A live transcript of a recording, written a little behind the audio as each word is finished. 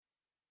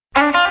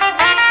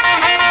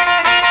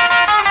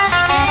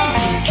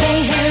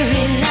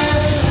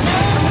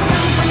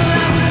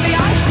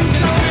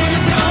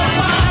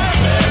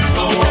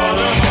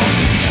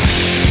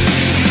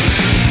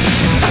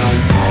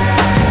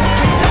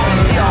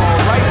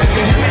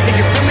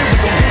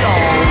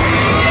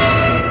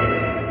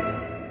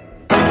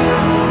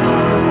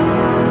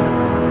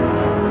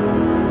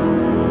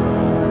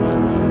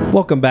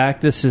Welcome back.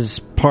 This is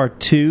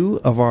part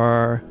 2 of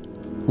our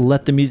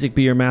Let the Music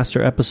Be Your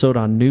Master episode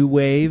on New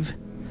Wave.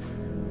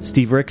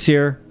 Steve Ricks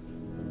here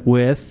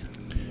with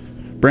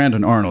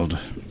Brandon Arnold,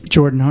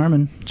 Jordan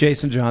Harmon,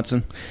 Jason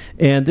Johnson.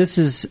 And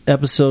this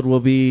episode will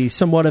be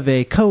somewhat of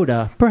a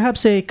coda,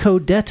 perhaps a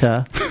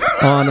codetta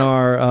on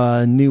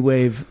our New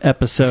Wave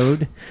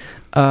episode.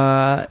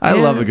 I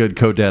love a good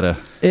codetta.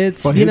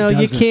 It's, well,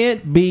 you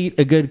can't beat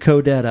a good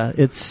codetta.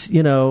 It's,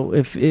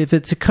 if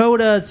it's a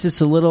coda, it's just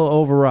a little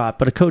overwrought.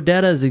 But a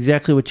codetta is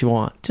exactly what you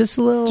want. Just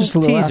a little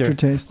teaser.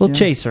 Aftertaste. A little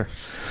chaser.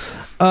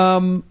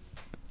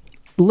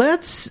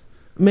 Let's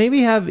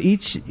maybe have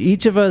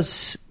each of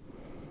us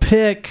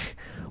pick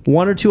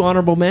one or two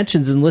honorable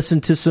mentions and listen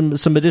to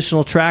some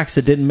additional tracks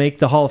that didn't make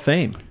the Hall of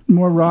Fame.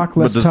 More rock,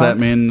 less But does talk. that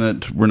mean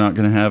that we're not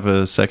going to have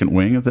a second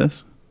wing of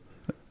this?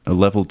 A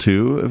level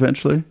 2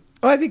 eventually?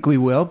 Oh, I think we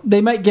will. They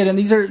might get in.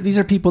 These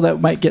are people that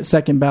might get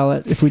second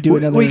ballot if we do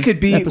another. We could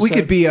be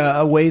episode.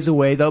 a ways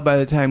away though. By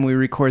the time we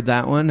record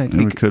that one, I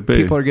think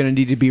people are going to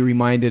need to be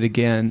reminded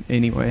again.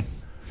 Anyway,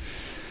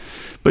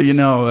 but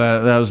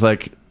that was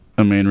like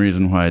a main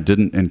reason why I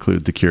didn't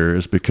include The Cure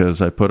is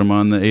because I put them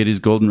on the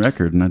 '80s golden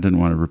record, and I didn't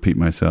want to repeat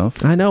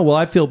myself. I know. Well,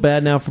 I feel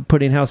bad now for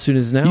putting How Soon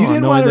Is Now. You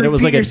didn't want to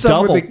repeat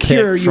yourself with The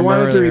Cure. You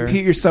wanted to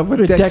repeat yourself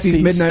with Dexy's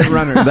Midnight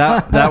Runners.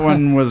 That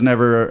one was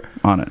never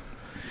on it.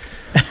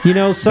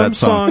 Some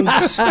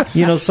songs.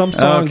 Some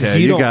songs okay,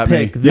 you don't got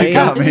pick. Me. You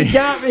got me. You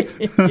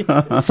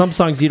got me. Some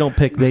songs you don't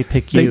pick. They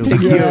pick you. They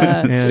pick you.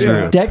 Yeah. And,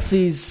 Sure.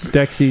 Dexy's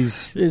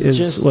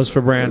was for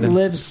Brandon.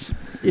 Lives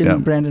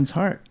in Brandon's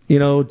heart.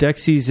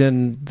 Dexy's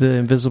in The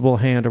Invisible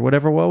Hand or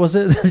whatever. What was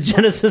it? The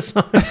Genesis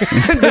song.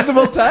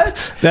 Invisible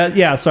Touch.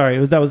 Sorry.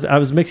 I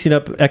was mixing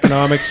up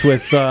economics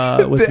with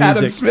The music.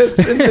 Adam Smith's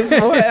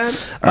Invisible Hand.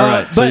 All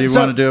right. So you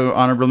want to do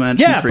honorable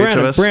mention for each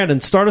of us? Brandon,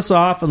 start us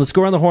off and let's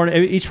go around the horn.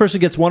 Each person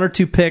gets one or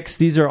two picks.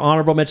 These are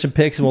honorable mention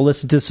picks, and we'll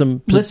listen to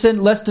some.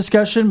 Listen, less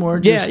discussion, more.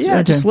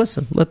 Just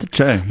listen. Let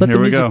the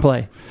music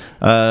play.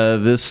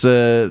 This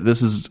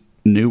is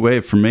New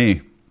Wave for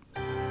me.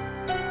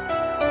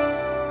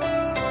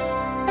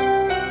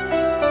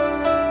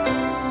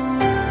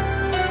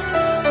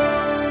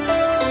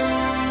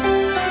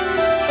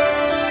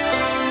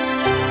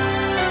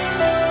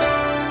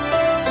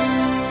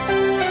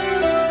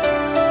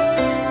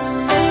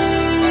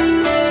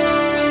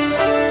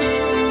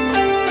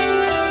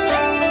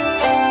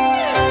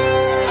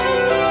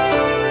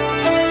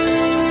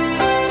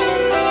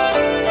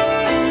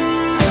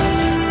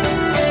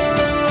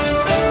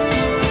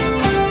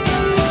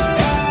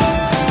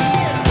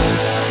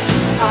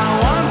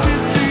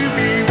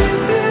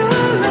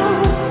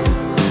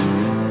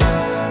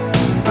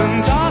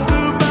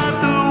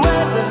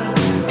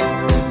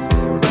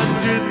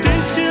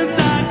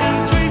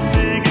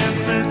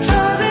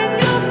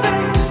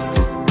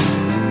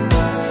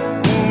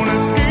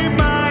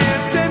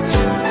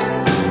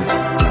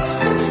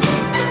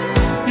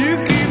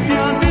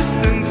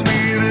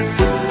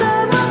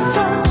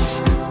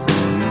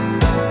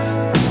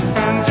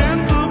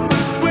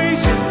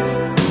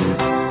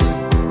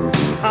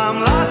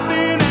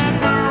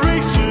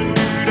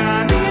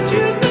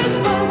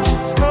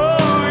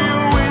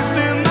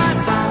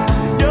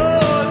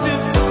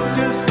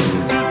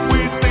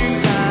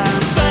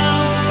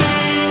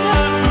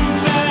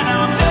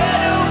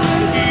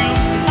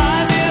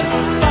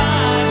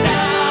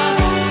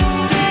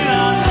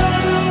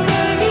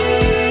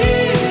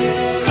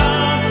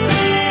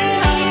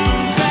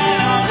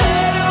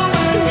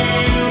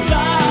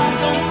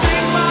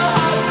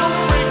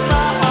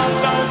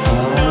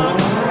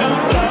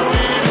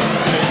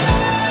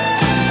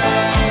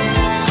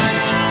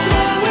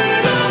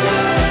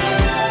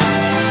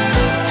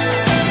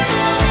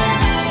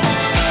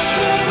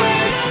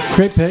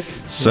 Great pick.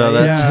 So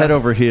that's Head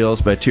Over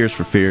Heels by Tears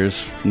for Fears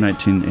from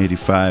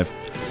 1985.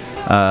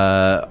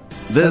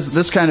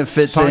 This kind of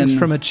fits Songs in.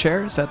 from a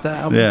Chair? Is that the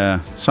album?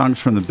 Yeah,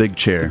 Songs from the Big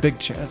Chair. The Big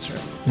Chair, that's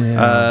right.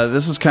 Yeah.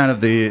 This is kind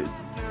of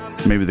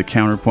maybe the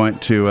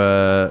counterpoint to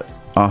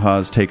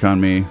Aha's Take On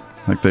Me.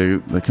 Like they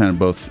kind of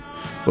both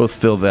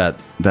fill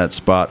that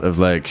spot of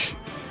like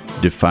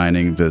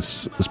defining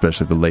this,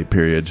 especially the late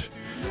period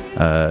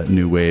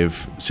new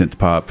wave synth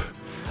pop.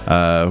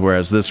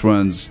 Whereas this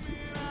one's,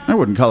 I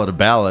wouldn't call it a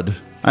ballad.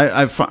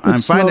 I'm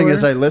finding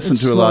as I listen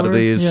to a lot of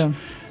these,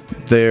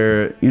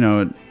 they're,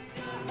 you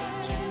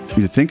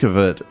think of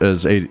it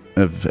as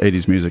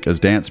 80s music as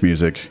dance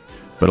music,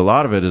 but a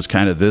lot of it is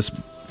kind of this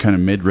kind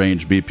of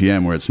mid-range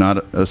BPM where it's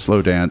not a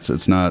slow dance,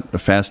 it's not a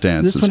fast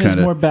dance. This one is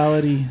more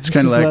ballady. It's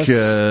kind of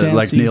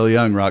like Neil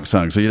Young rock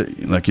songs. So you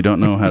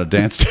don't know how to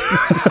dance to.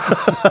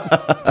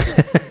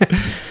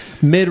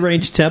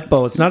 Mid-range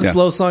tempo. It's not a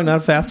slow song, not a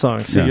fast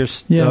song. So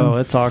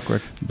it's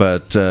awkward.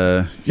 But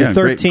you're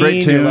 13,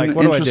 great tune, you're like,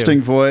 what interesting do I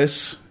do?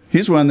 Voice.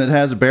 He's one that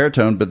has a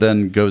baritone, but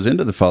then goes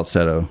into the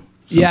falsetto.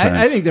 Sometimes.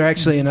 Yeah, I think they're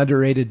actually an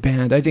underrated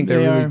band. I think they're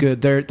really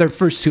good. Their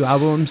first two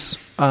albums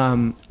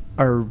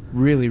are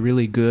really,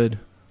 really good.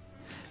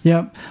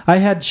 Yeah, I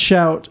had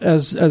 "Shout"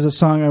 as a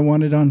song I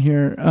wanted on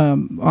here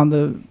on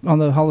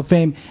the Hall of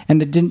Fame,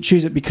 and I didn't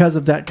choose it because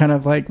of that kind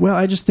of like. Well,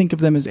 I just think of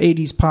them as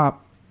 '80s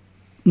pop,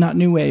 not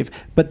new wave,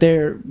 but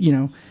they're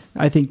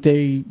I think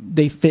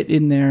they fit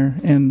in there,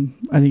 and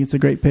I think it's a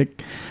great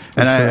pick.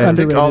 And I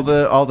think all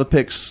the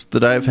picks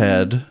that I've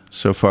had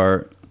so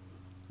far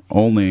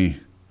only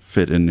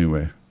fit in new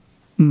wave.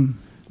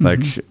 Like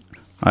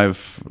I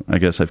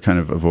guess I've kind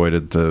of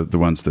avoided the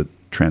ones that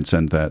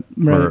transcend that,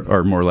 or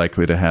are more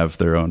likely to have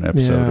their own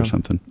episode or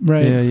something.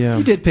 Right. Yeah.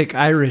 You did pick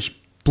Irish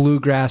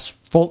bluegrass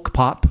folk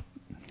pop.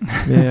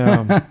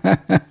 Yeah.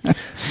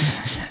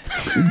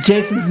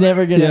 Jason's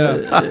never gonna.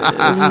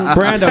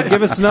 Brando,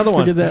 give us another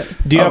one. That.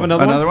 Do you have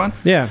another one? Another one?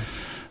 Yeah.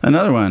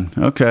 Another one.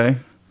 Okay.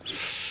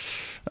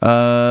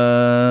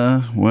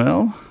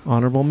 Well,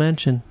 honorable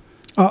mention.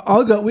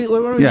 I'll go. Why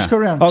don't we just go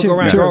around? I'll go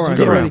around.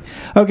 Get ready.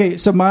 Okay,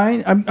 so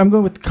mine. I'm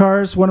going with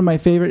Cars, one of my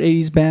favorite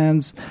 '80s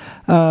bands.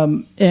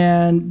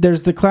 And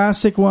there's the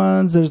classic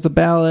ones. There's the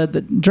ballad,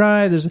 the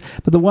Drive.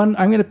 But the one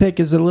I'm going to pick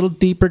is a little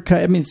deeper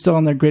cut. I mean, it's still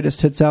on their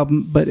greatest hits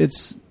album, but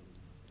it's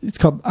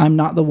called "I'm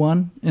Not the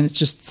One," and it's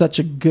just such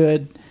a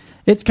good.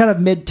 It's kind of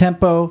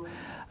mid-tempo,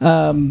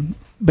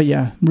 but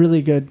yeah,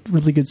 really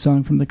good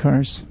song from the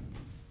Cars.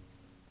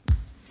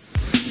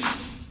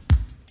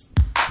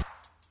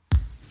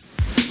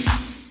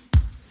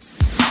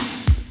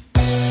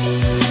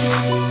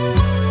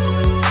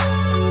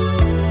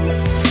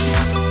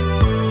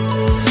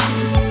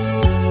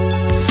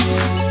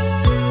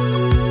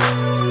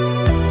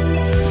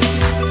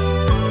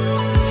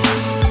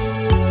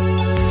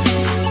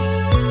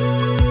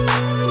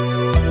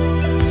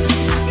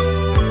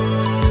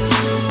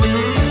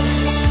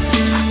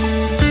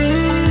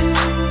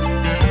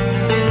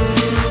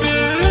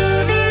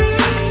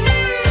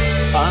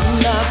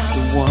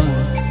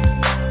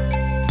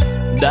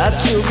 that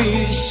you'll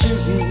be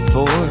shooting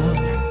for.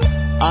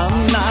 I'm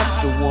not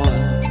the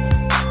one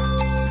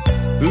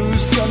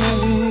who's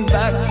coming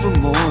back for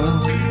more.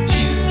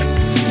 You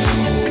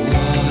know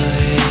why?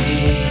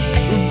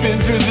 We've been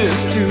through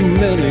this too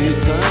many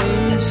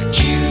times.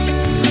 You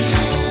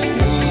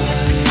know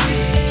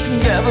why? It's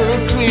never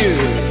clear,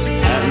 it's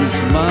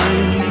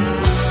pantomime,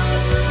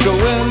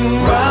 going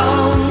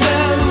round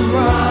and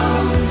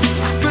round,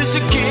 'cause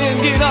you can't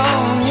get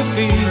on your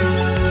feet.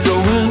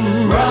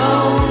 Going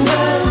round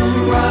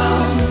and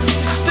round,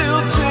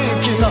 still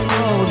taking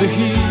all the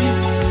heat.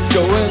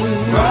 Going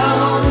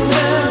round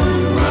and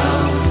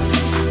round,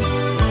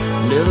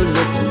 never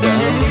looking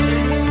down.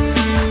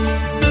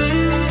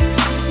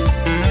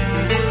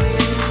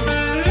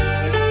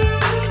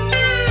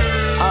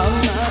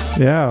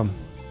 Yeah.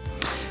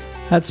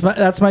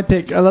 That's my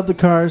pick. I love the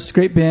Cars.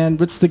 Great band.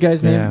 What's the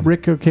guy's name? Yeah.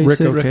 Rick Ocasek.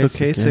 Rick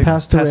Ocasek Yeah.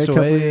 Passed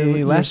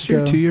away last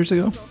year, 2 years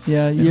ago.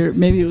 Yeah,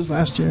 maybe it was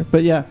last year.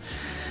 But yeah,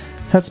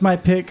 that's my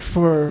pick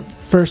for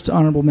first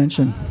honorable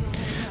mention.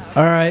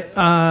 All right,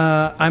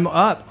 I'm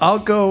up. I'll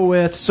go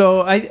with.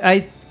 So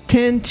I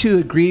tend to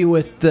agree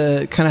with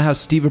the kind of how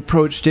Steve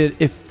approached it.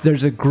 If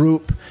there's a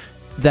group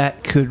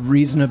that could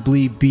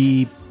reasonably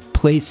be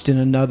placed in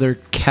another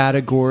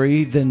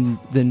category, then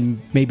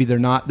maybe they're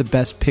not the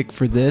best pick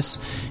for this.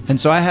 And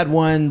so I had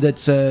one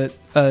that's a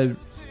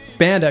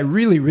band I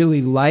really,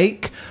 really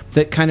like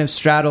that kind of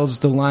straddles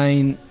the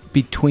line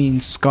between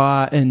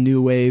ska and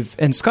new wave.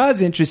 And ska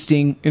is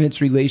interesting in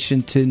its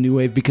relation to new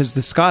wave because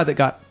the ska that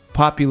got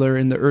popular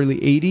in the early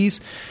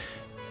 80s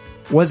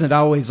wasn't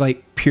always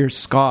like pure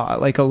ska.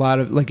 Like a lot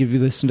of, like if you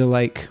listen to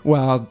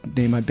I'll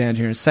name my band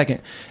here in a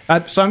second.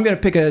 So I'm going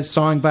to pick a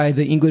song by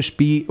the English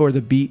Beat or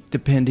the Beat,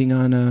 depending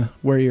on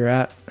where you're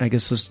at. I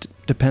guess this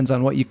depends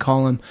on what you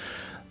call them.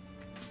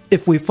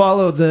 If we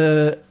follow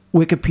the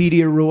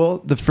Wikipedia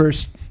rule, the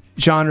first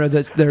genre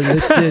that they're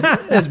listed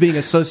as being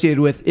associated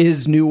with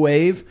is new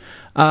wave.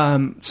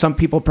 Some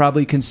people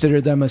probably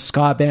consider them a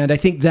ska band. I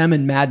think them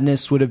and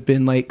Madness would have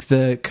been like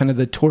the kind of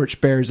the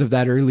torchbearers of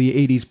that early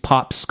 80s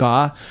pop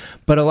ska.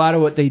 But a lot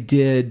of what they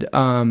did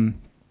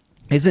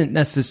isn't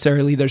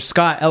necessarily, there's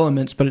ska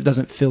elements, but it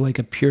doesn't feel like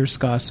a pure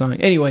ska song.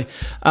 Anyway,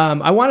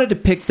 I wanted to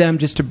pick them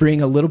just to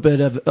bring a little bit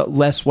of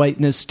less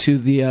whiteness to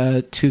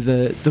the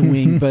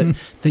wing, but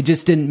they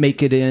just didn't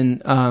make it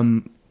in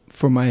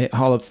for my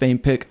Hall of Fame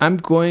pick. I'm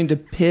going to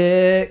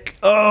pick,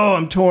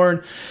 I'm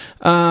torn.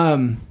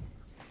 Go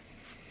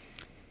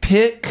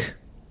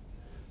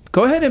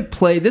ahead and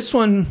play this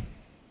one.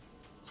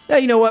 Yeah,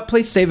 you know what?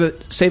 Save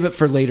it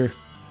for later.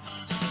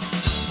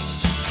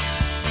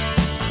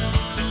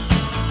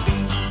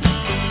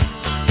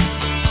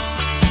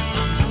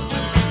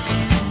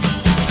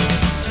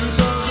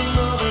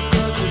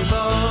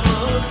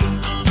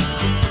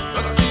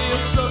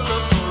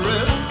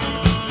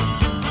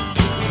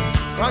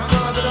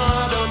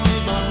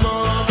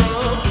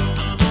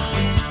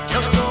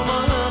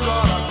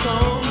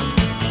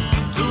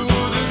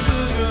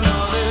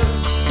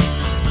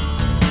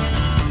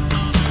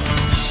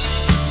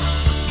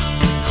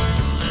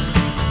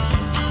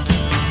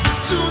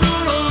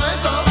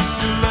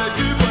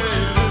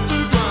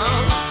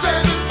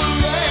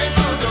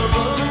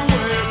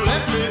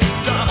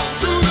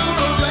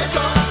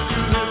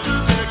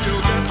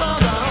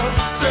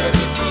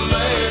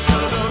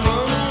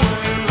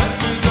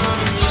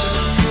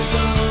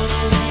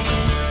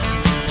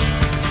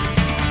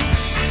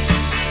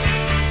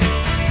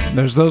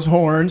 There's those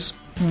horns.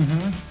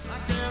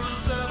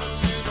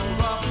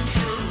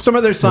 Some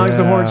of their songs,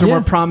 the horns are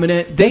more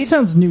prominent. That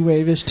sounds new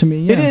wave-ish to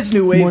me. It is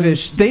new More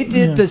wave-ish. than- They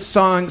did this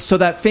song, so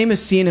that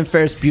famous scene in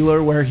Ferris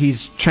Bueller where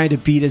he's trying to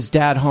beat his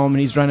dad home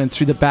and he's running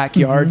through the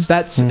backyards.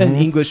 That's an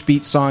English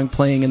beat song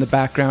playing in the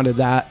background of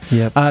that.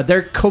 Yep.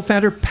 Their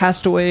co-founder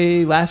passed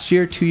away last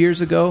year, 2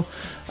 years ago.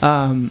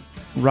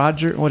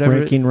 Roger, whatever.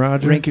 Ranking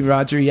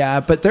Roger, yeah.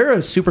 But they're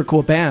a super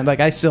cool band.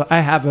 Like I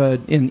have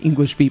an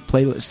English beat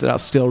playlist that I'll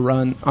still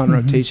run on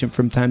rotation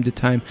from time to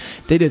time.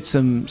 They did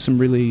some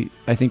really,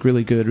 I think,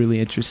 really good, really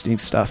interesting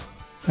stuff.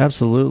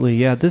 Absolutely,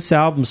 yeah. This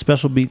album,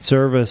 Special Beat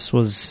Service,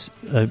 was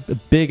a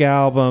big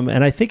album,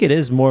 and I think it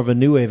is more of a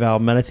new wave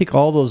album. And I think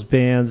all those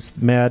bands,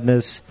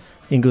 Madness,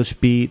 English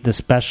Beat, the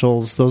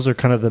Specials, those are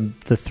kind of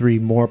the three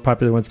more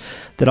popular ones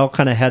that all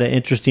kind of had an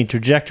interesting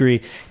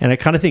trajectory. And I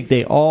kind of think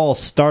they all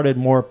started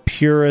more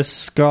purist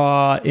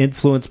ska,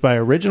 influenced by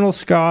original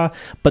ska,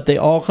 but they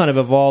all kind of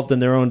evolved in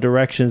their own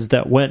directions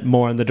that went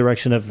more in the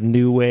direction of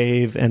new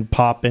wave and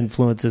pop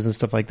influences and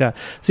stuff like that.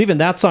 So even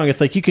that song, it's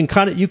like you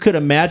could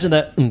imagine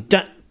that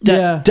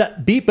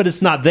beat, but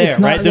it's not there, It's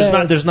not right?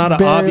 there. There's not an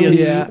Barely-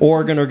 obvious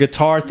organ or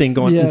guitar thing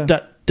going. Yeah.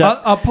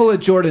 I'll pull a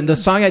Jordan. The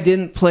song I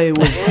didn't play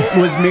was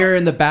 "Mirror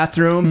in the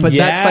Bathroom," but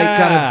that's like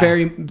got a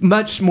very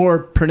much more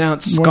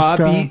pronounced More ska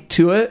ska. beat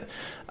to it.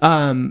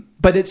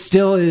 But it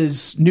still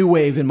is new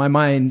wave in my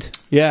mind.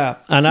 Yeah,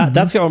 and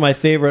that's one of my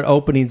favorite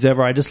openings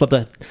ever. I just love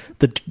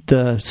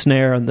the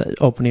snare and the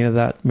opening of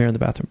that Mirror in the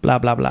Bathroom. Blah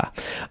blah blah.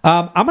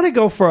 I'm going to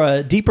go for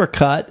a deeper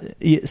cut.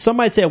 Some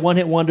might say a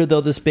one-hit wonder,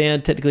 though this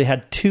band technically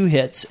had 2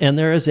 hits, and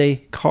there is a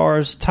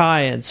Cars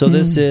tie-in. So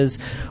this is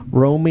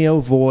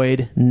Romeo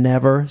Void,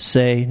 Never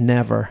Say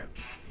Never.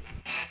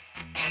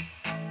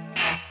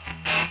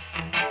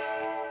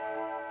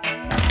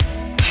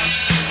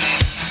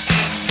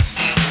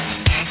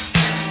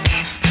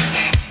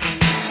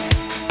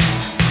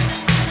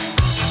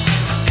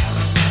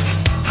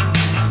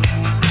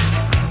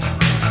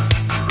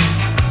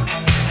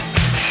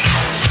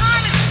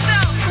 Time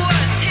itself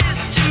was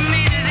his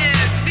demeanor.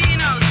 There'd be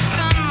no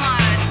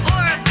sunlight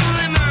or a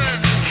glimmer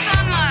of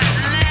sunlight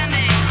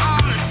landing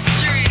on the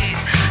street.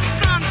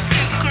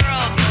 Sunsuit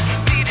girls must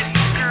be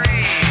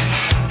discreet.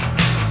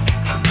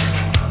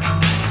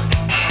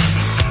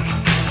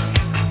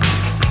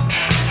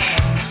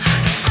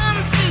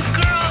 Sunsuit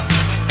girls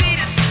must be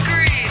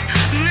discreet.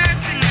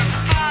 Nursing their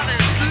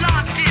fathers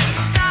locked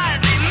inside.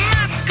 They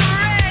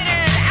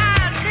masqueraded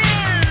as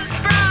his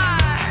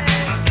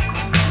bride.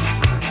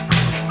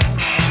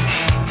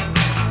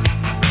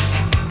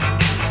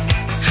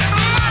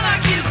 Might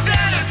like you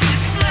better if we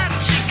slept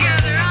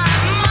together.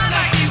 Might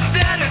like you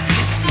better if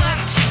we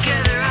slept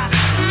together.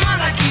 Might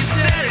like you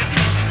better if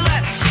we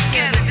slept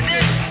together. But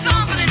there's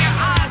something in your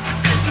eyes that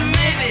says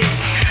maybe.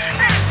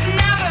 That's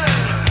never,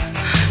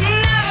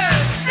 never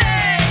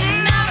say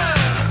never.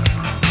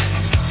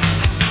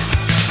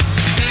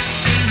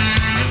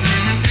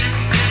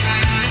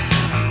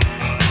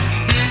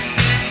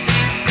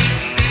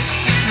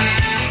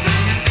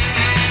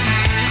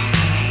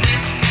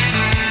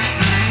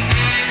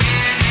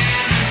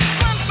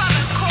 Slumped by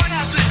the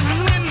courthouse with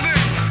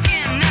windburned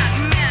skin. That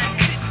man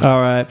could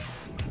All right,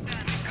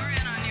 grin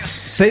on your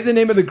Say the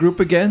name of the group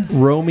again.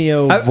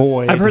 Romeo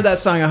Void. I've heard that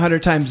song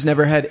 100 times.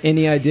 Never had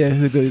any idea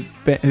who the group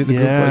was, who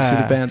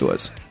the band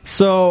was.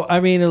 So,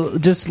 I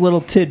mean, just little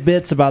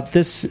tidbits about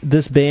this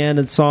band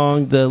and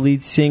song. The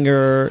lead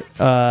singer,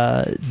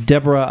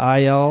 Deborah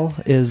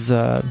Ayel, is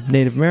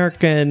Native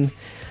American.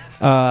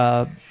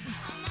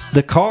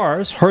 The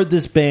Cars heard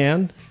this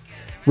band.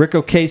 Rick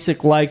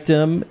Ocasek liked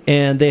him,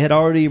 and they had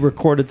already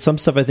recorded some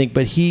stuff, I think,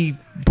 but he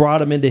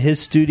brought him into his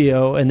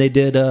studio, and they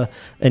did an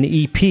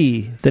EP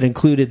that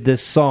included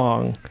this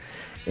song.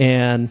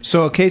 And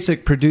So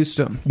Ocasek produced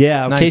them.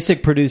 yeah, Nice.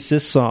 Kasich produced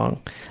this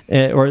song,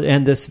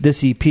 and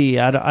this EP.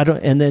 I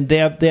don't. And then they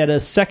had a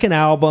second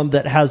album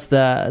that has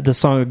the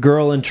song "A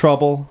Girl in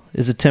Trouble"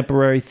 is a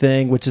temporary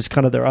thing, which is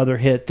kind of their other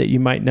hit that you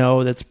might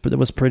know. That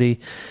was pretty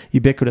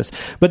ubiquitous.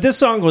 But this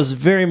song was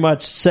very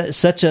much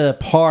such a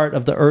part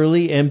of the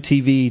early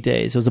MTV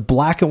days. It was a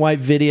black and white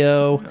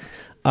video.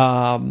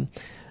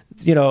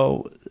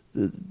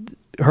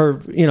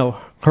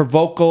 Her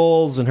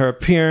vocals and her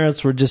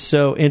appearance were just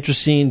so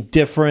interesting,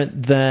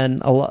 different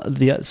than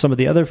some of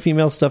the other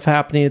female stuff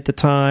happening at the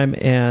time,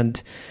 and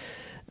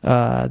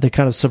the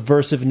kind of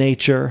subversive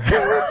nature,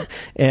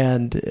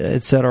 and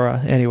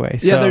etc. Anyway,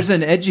 Yeah, so, there's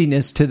an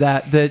edginess to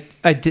that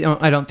I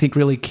don't think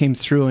really came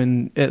through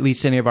in at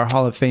least any of our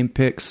Hall of Fame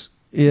picks.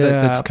 Yeah.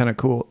 That's kind of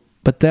cool.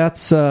 but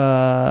that's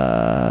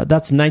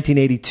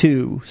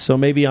 1982, so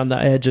maybe on the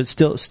edge. It's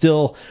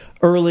still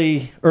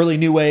early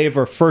new wave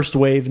or first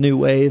wave new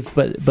wave,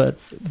 but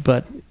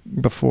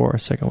before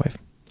second wave.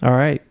 All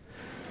right.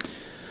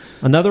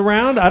 Another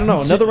round? I don't know.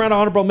 Another round of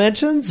honorable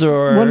mentions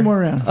or One more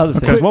round. Other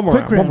things. Quick- One more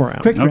quick round. One more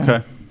round. Quick round.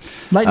 Okay.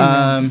 Lightning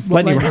round.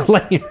 Lightning round.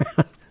 Lightning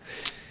round.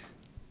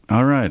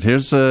 All right.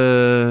 Here's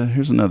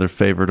another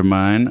favorite of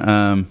mine.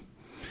 I'll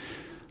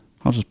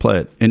just play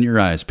it. In Your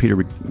Eyes, Peter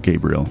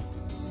Gabriel.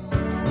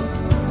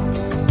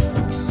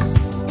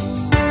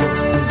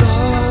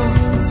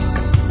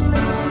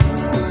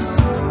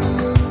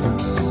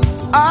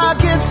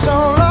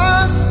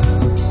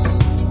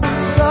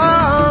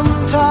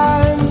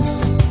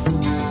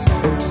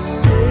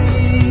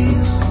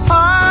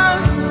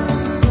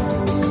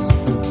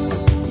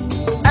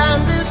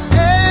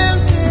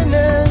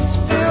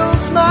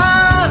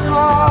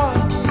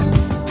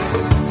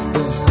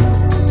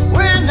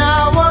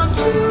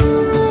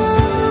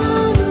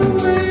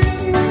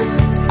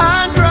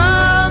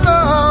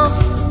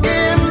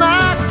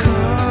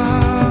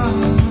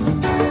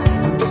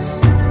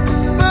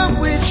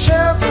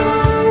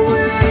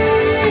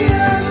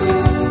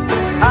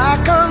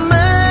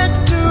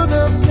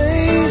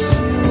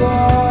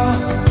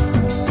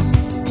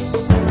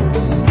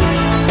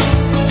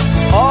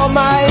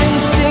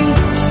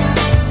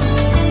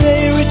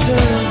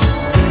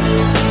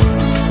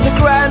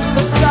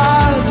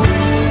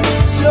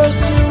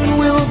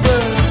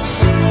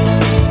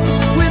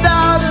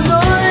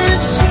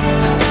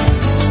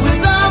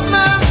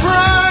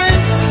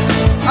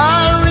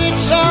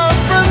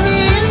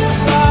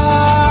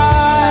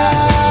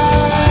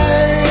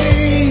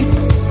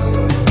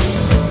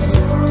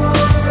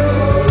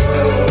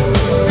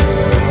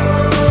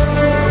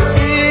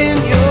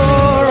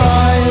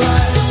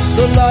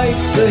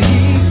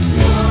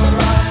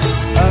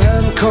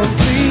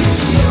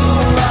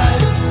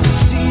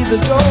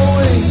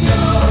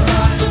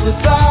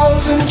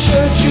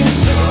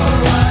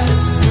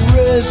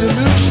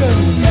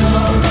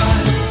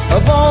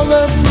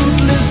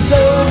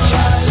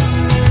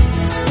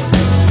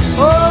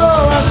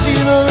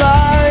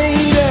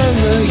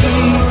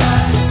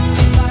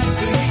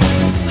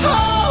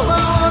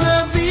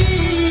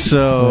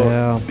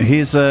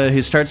 he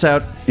starts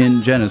out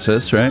in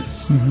Genesis, right?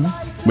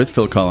 Mm-hmm. With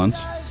Phil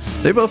Collins.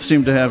 They both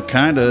seem to have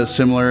kind of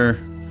similar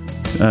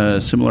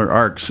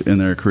arcs in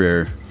their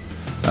career.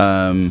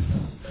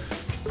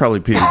 Probably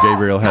Peter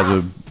Gabriel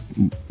has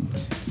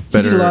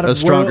a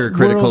stronger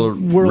critical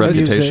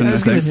reputation. I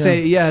was going to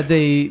say,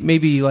 they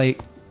maybe like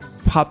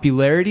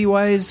popularity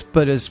wise,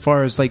 but as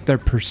far as like their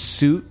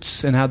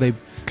pursuits and how they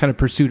kind of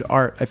pursued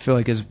art, I feel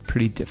like is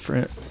pretty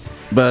different.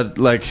 But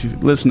like,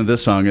 listen to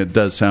this song; it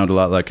does sound a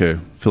lot like a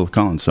Phil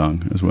Collins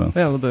song as well.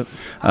 Yeah, a little bit.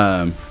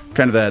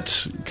 Kind of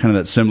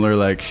that similar,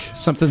 like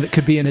something that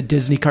could be in a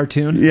Disney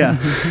cartoon. Yeah.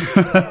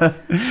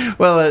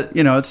 Well,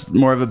 it's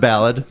more of a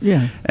ballad.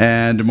 Yeah.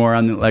 And more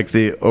on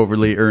the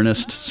overly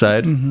earnest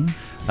side.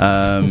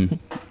 Mm-hmm.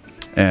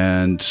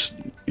 And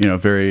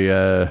very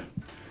I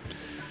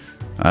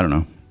don't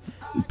know,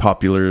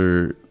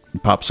 popular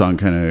pop song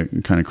kind of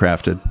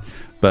crafted.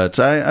 But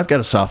I've got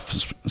a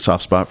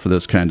soft spot for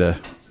this kind of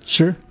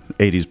sure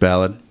 80s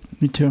ballad.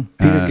 Me too.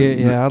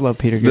 I love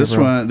Peter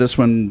Gabriel. This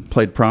one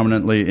played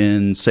prominently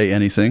in "Say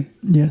Anything."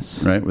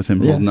 Yes, right, with him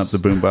holding up the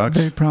boombox.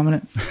 Very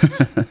prominent.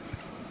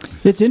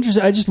 It's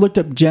interesting. I just looked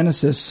up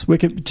Genesis to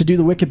do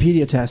the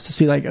Wikipedia test to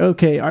see,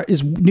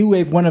 is new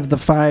wave one of the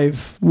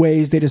 5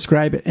 ways they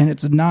describe it? And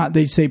it's not.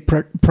 They say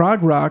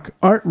prog rock,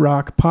 art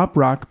rock, pop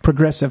rock,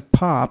 progressive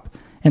pop,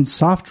 and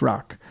soft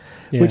rock.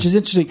 Yeah. Which is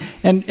interesting.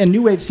 And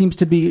new wave seems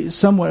to be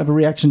somewhat of a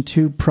reaction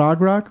to prog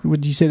rock.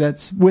 Would you say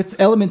that's with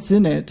elements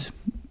in it?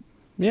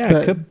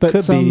 Yeah, could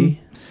be.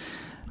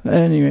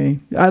 Anyway,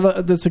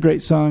 that's a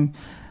great song.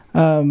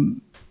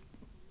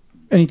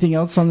 Anything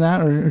else on that?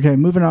 Okay,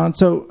 moving on.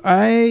 So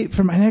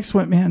for my next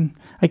one, man,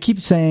 I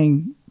keep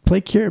saying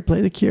play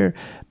the Cure.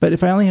 But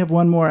if I only have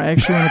one more, I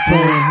actually want to play.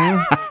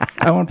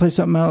 I want to play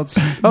something else.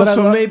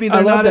 Maybe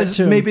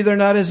they're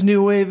not as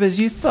new wave as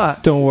you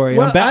thought. Don't worry,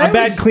 I'm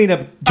bad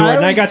cleanup,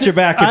 Jordan. I got your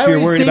back if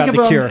you're worried about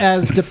the Cure.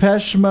 As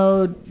Depeche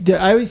Mode,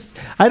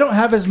 I don't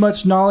have as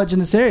much knowledge in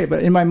this area,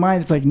 but in my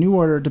mind, it's like New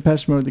Order,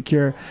 Depeche Mode, the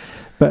Cure.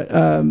 But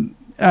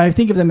I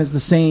think of them as the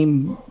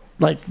same.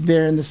 Like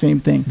they're in the same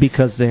thing.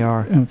 Because they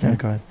are. Okay.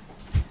 Go ahead.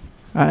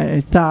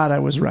 I thought I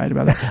was right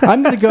about that.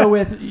 I'm going to go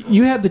with,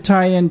 you had the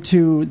tie-in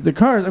to the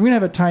Cars. I'm going to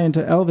have a tie-in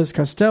to Elvis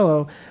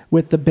Costello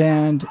with the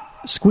band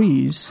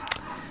Squeeze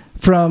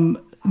from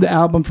the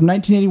album from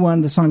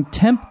 1981, the song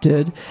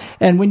Tempted.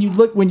 And when you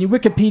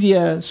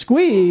Wikipedia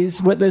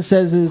Squeeze, what this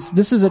says is,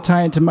 this is a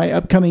tie-in to my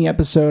upcoming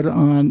episode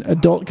on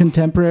adult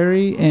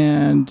contemporary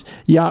and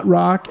yacht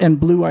rock and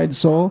blue-eyed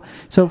soul.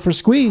 So for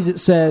Squeeze,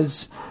 it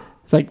says...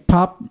 It's like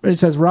pop. It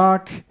says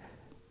rock,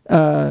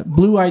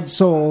 blue-eyed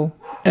soul,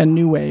 and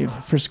new wave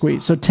for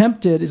Squeeze. So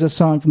 "Tempted" is a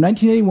song from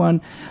 1981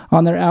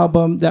 on their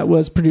album that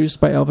was produced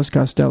by Elvis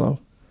Costello.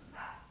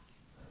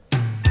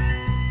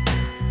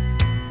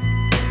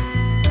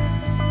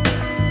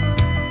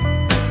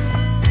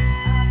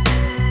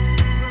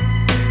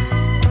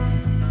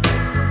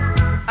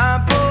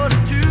 I bought a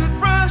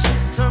toothbrush,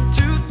 some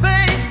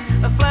toothpaste,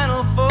 a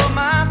flannel for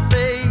my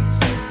face,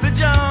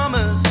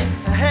 pajamas,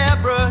 a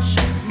hairbrush,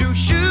 new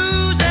shoes.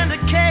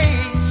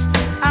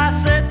 I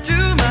said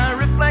to my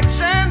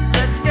reflection,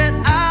 let's get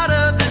out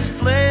of this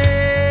place.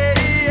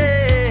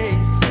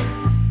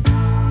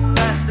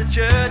 Past the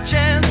church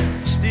and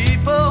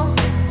steeple,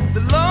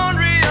 the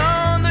laundry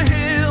on the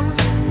hill,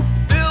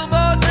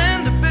 billboards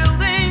and the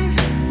buildings,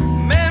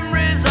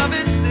 memories of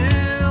it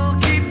still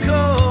keep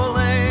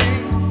calling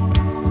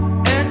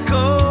and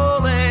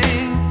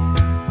calling.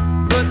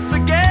 But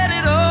forget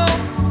it all,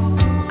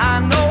 I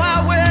know I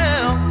will.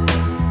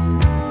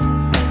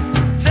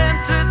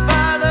 Tempted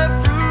by the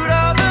fruit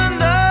of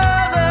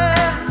another,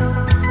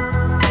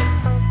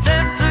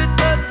 tempted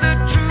but the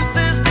truth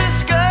is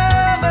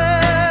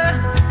discovered.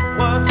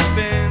 What's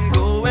been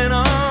going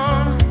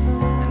on,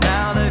 and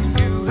now that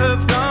you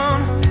have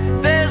gone,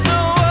 there's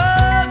no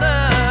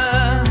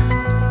other.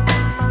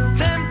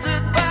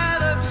 Tempted by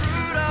the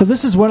fruit of... So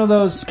this is one of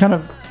those kind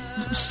of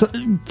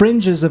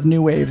fringes of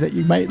new wave that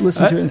you might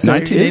listen to and say,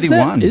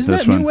 1981, is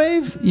that new one.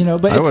 wave?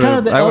 But it's kind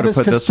of the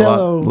Elvis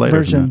Costello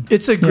version.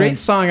 It's a great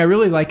song. I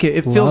really like it.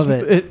 It feels Love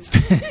it.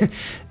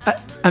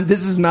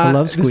 This is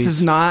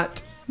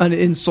not an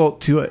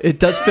insult to it. It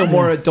does feel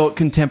more adult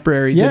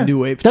contemporary than new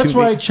wave. That's to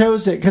why me. I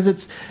chose it, because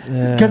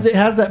it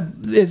has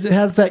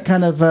that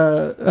kind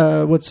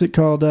of what's it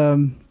called?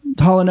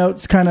 Hall &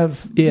 Oates kind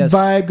of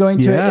vibe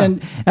going to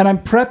it, and I'm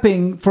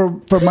prepping for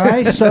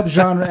my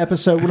subgenre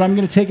episode when I'm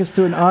going to take us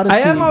to an odyssey. I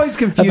am always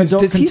confused.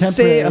 Does he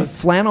say a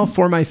flannel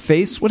for my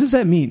face? What does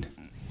that mean?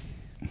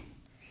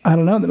 I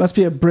don't know. That must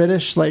be a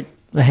British a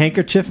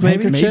handkerchief,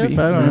 maybe. Handkerchief?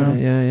 I don't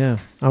know. Yeah.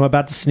 I'm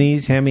about to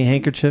sneeze. Hand me a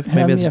handkerchief.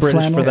 Maybe it's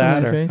British for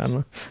that. I don't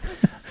know.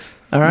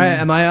 All right,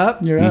 am I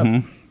up? You're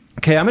up.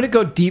 Okay, I'm going to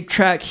go deep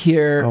track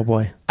here. Oh,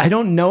 boy. I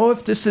don't know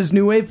if this is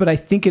new wave, but I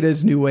think it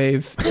is new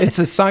wave. It's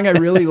a song I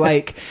really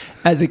like.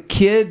 As a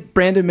kid,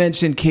 Brandon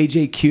mentioned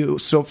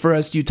KJQ. So for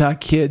us Utah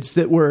kids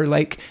that were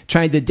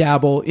trying to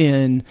dabble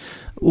in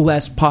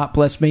less pop,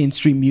 less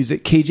mainstream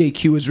music,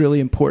 KJQ was really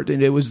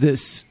important. It was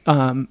this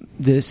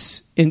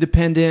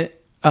independent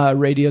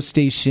radio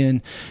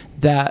station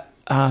that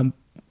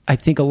I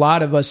think a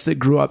lot of us that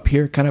grew up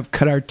here kind of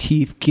cut our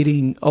teeth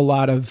getting a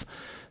lot of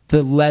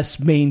the less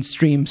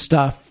mainstream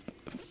stuff,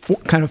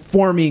 kind of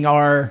forming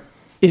our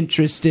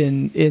interest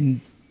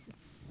in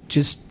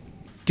just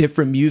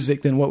different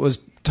music than what was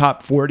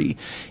top 40.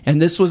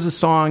 And this was a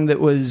song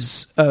that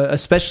was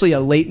especially a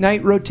late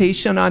night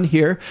rotation on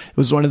here. It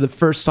was one of the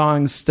first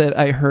songs that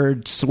I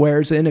heard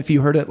swears in. If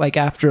you heard it like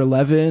after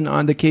 11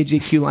 on the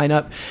KJQ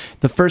lineup,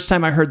 the first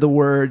time I heard the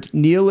word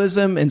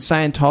nihilism and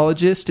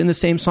Scientologist in the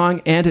same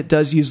song, and it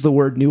does use the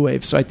word new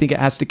wave, so I think it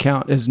has to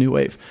count as new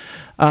wave.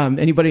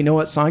 Anybody know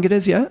what song it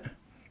is yet?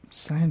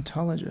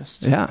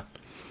 Scientologist. Yeah.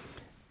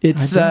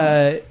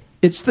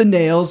 It's the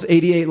Nails,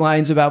 88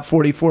 lines about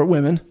 44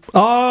 women.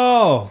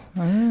 Oh,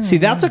 see,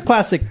 that's a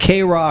classic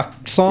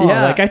K-Rock song.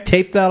 Yeah. Like I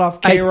taped that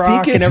off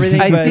K-Rock and everything.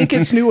 I but- think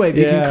it's new wave.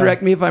 You can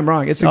correct me if I'm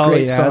wrong. It's a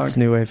great song. it's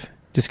new wave.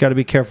 Just got to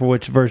be careful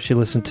which verse you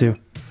listen to.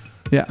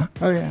 Yeah.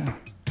 Oh, yeah.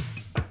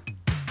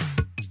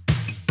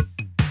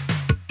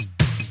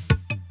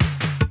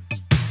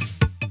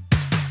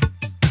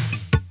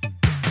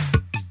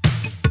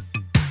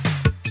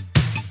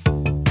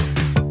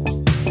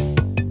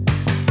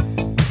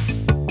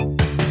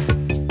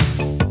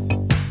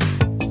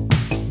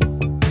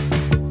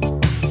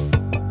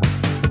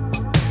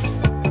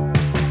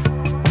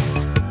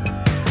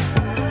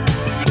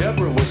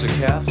 Deborah was a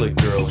Catholic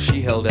girl,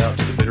 she held out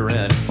to the bitter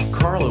end.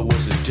 Carla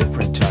was a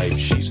different type,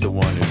 she's the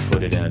one who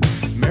put it in.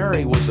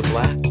 Mary was a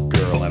black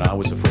girl, and I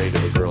was afraid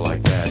of a girl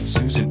like that.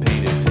 Susan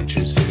painted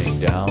pictures sitting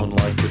down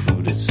like the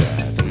Buddha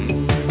sat.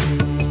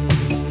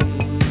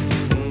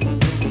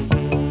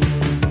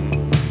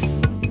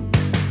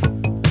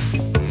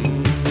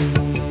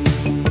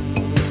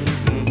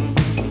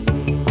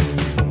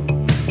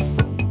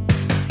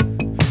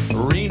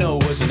 Reno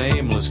was an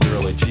aimless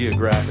girl, a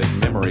geographic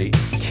memory.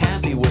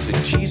 Kathy was a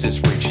Jesus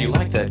freak, she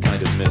liked that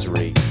kind of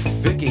misery.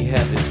 Vicky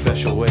had this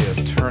special way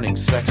of turning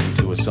sex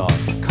into a song.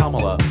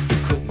 Kamala,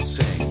 who couldn't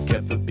sing,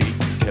 kept the beat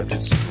and kept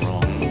it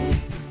strong.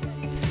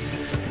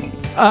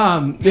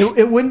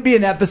 It wouldn't be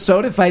an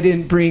episode if I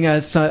didn't bring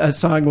a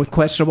song with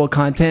questionable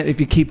content.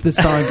 If you keep the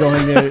song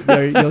going,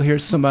 there you'll hear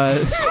some.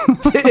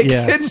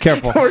 It's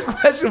careful. More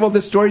questionable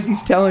the stories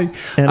he's telling.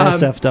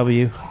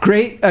 NSFW.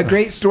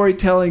 Great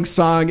storytelling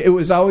song. It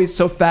was always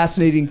so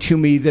fascinating to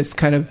me. This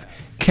kind of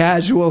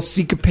casual,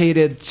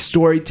 syncopated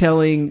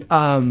storytelling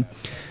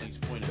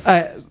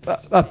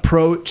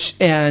approach,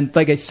 and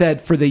like I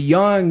said, for the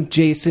young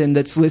Jason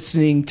that's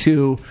listening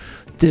to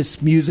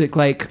this music,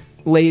 like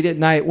late at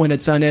night when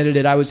it's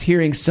unedited, I was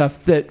hearing stuff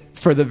that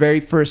for the very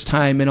first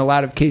time, in a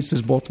lot of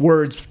cases, both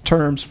words,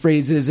 terms,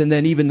 phrases, and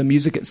then even the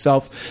music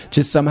itself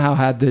just somehow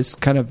had this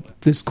kind of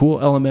this cool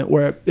element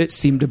where it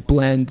seemed to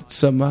blend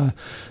some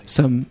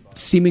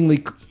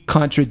seemingly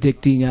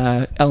contradicting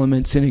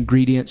elements and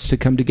ingredients to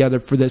come together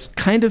for this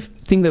kind of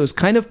thing that was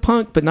kind of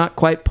punk but not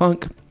quite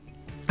punk.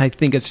 I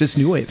think it's just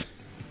new wave.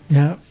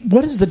 Yeah.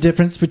 What is the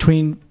difference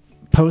between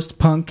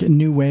post-punk and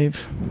new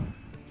wave?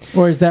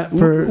 Or is that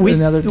for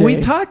another day? We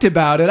talked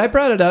about it. I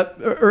brought it up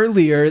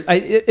earlier.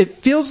 It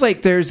feels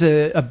like there's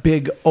a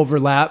big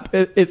overlap.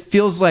 It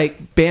feels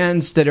like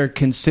bands that are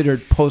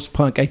considered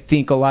post-punk, I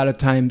think a lot of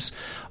times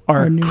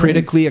are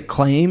critically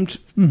acclaimed,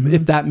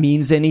 if that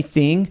means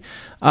anything.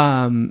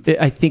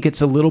 I think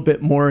it's a little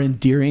bit more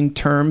endearing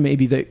term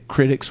maybe that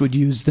critics would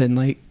use than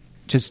like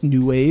just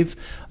new wave.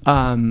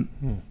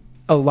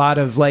 A lot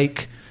of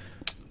like,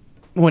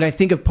 when I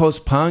think of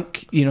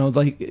post-punk,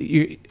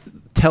 like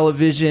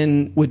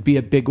Television would be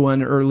a big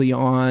one early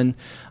on.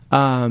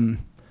 I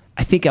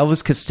think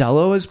Elvis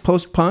Costello is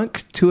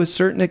post-punk to a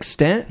certain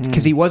extent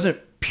because he wasn't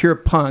pure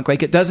punk.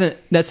 Like, it doesn't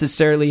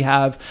necessarily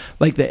have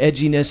like the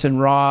edginess and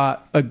raw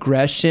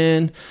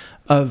aggression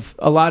of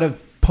a lot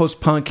of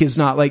post-punk is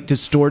not like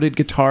distorted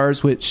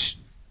guitars, which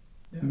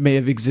may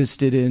have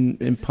existed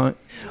in punk.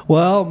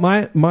 Well,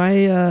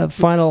 my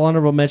final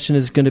honorable mention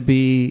is going to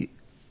be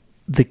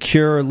The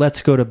Cure,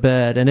 Let's Go to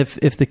Bed. And if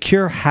The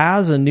Cure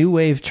has a new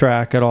wave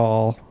track at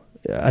all,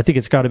 I think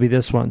it's got to be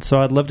this one. So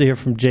I'd love to hear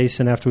from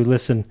Jason after we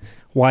listen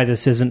why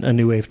this isn't a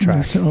new wave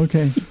track.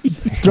 Okay.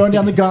 Throwing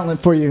down the gauntlet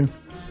for you.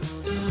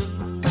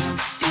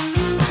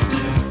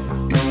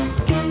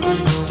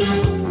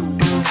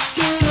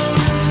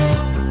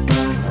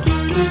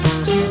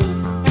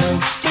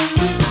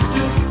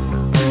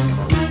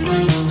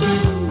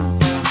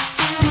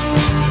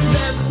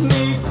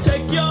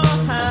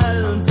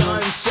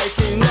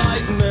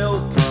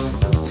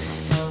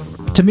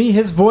 To me,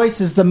 his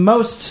voice is the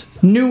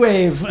most new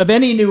wave of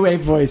any new wave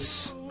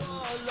voice.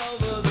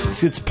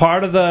 It's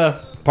part of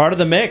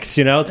the mix,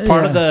 It's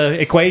part of the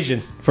equation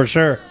for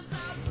sure.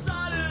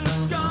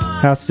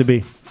 Has to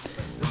be.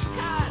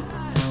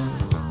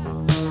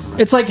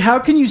 It's like, how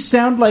can you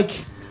sound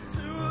like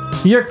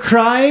you're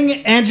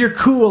crying and you're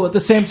cool at the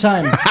same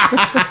time?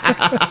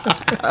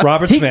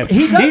 Robert Smith.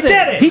 He does it.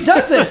 Did it. He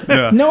does it.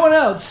 Yeah. No one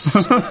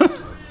else.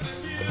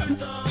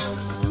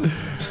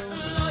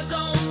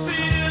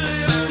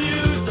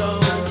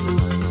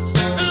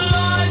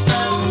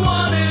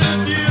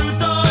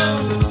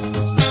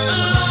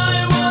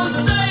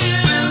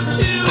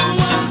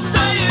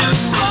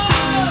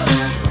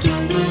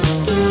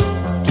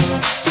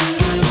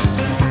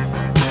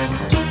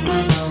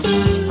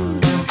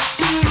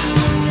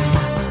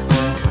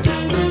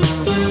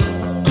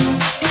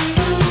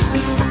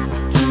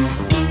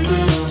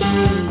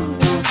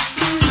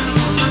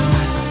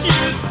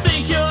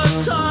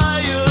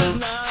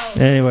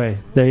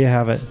 there you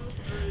have it.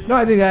 No,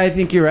 I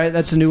think you're right.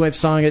 That's a new wave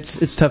song.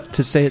 It's tough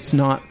to say it's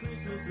not.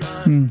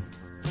 A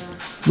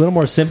little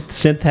more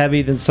synth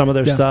heavy than some of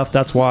their Yeah. stuff.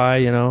 That's why,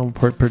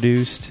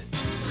 produced.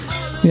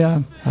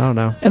 Yeah. I don't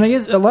know. And I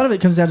guess a lot of it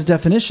comes down to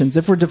definitions.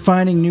 If we're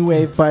defining new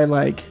wave by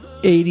like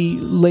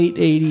late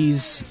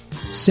 80s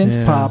synth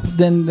Yeah. pop,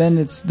 then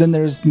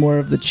there's more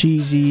of the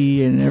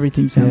cheesy and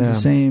everything sounds Yeah. the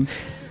same.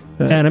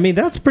 But And I mean,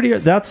 that's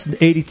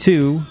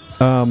 82.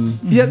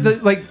 Yeah,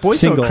 Boys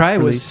Single Don't Cry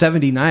release. was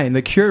 79.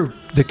 The Cure.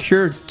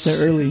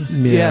 they're early.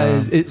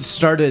 Yeah, it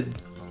started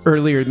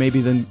earlier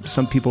maybe than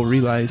some people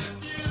realize.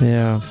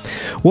 Yeah.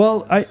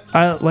 Well, I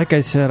like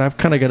I said, I've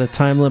kind of got a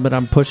time limit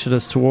I'm pushing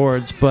us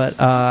towards, but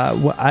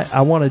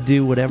I want to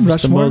do whatever's the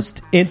Rushmore?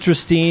 most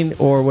interesting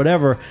or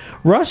whatever.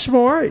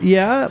 Rushmore,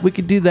 yeah, we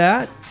could do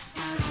that.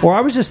 Or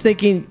I was just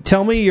thinking,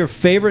 tell me your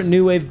favorite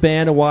new wave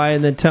band and why,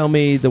 and then tell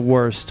me the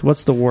worst.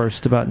 What's the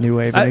worst about new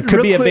wave? And it could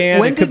Real be a quick, band.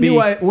 When, It could be.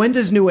 when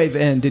does new wave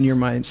end in your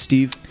mind,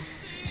 Steve?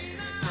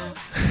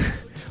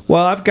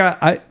 Well,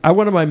 I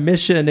went on my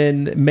mission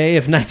in May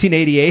of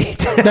 1988.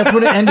 That's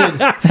when it ended.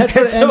 That's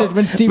when it So- ended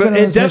when Steve but went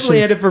on it his definitely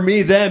mission. ended for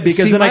me then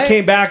because See, then I my-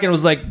 came back and it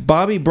was like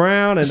Bobby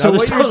Brown and So other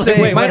what you're songs. Like,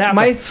 saying, wait, what happened?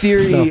 my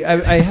theory,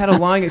 I had a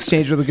long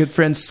exchange with a good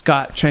friend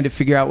Scott trying to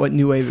figure out what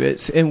new wave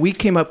is, and we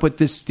came up with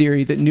this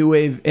theory that new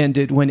wave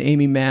ended when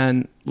Amy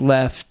Mann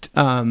left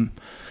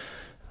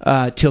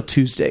Till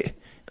Tuesday.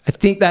 I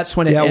think that's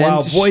when it Yeah, ended.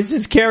 wow.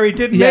 Voices Carry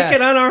didn't make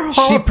it on our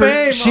Hall of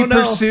Fame.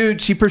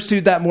 She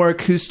pursued that more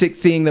acoustic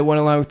thing that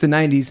went along with the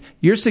 90s.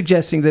 You're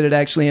suggesting that it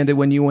actually ended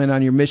when you went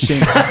on your mission.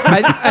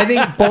 I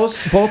think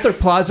both are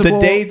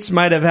plausible. The dates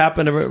might have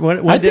happened.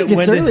 When I think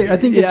it's earlier. I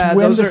think Yeah, it's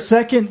when those the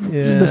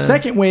are-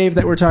 second wave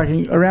that we're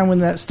talking around when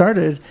that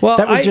started. Well,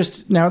 that was I-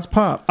 just now it's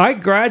pop. I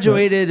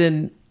graduated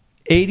in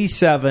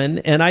 87,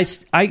 and I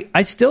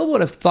still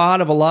would have thought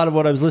of a lot of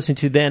what I was listening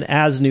to then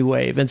as new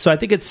wave, and so I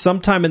think it's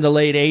sometime in the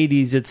late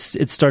 80s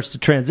it starts to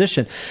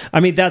transition. I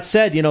mean, that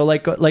said,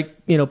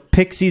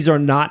 Pixies are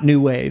not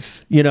new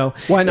wave.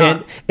 Why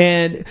not?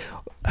 And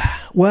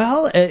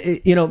well,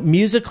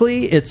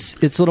 musically, it's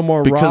a little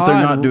more Because raw they're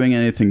not and doing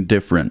anything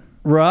different.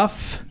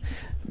 rough.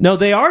 No,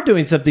 they are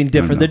doing something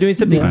different. know. They're doing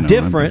something I know.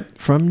 different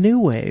from new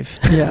wave.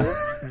 Yeah.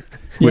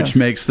 Which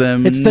makes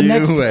them It's the new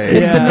next. wave.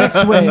 It's the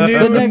next wave.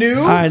 The next-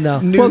 I know.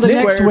 Well, the New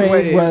next squared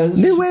wave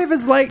was New wave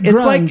is like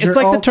grunge it's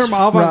or like the term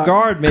alt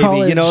avant-garde. rock,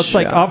 Maybe it's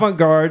like college,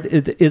 avant-garde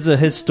is a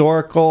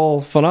historical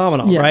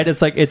phenomenon, Yeah. right?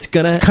 It's like it's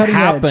gonna It's cutting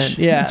happen. edge.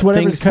 Yeah, It's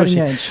whatever's things cutting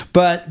pushing. edge.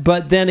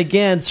 But then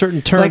again,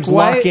 certain terms Like,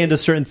 why- lock into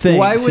certain things.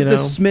 Why would you know? the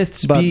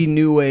Smiths But- be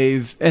new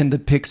wave and the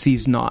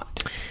Pixies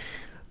not?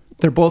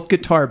 They're both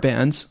guitar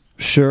bands,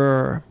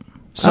 Sure.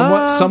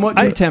 somewhat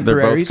I- They're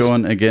contemporaries. both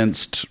going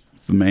against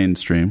the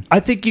mainstream. I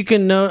think you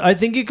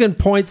can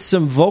point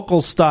some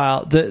vocal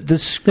style. The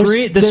there's still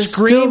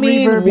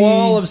screaming reverby.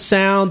 wall of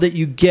sound that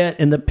you get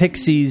in the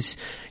Pixies.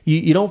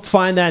 You don't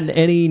find that in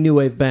any new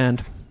wave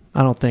band.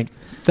 I don't think.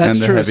 That's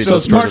And the true. heavy So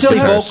distorted still have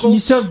guitars. vocals. You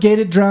still have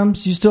gated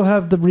drums. You still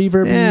have the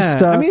reverb Yeah.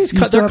 stuff. I mean, it's you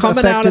co- still they're have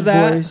coming out of effective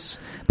that. voice,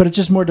 but it's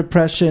just more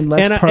depression,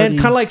 less and party.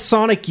 kind of like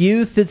Sonic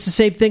Youth, it's the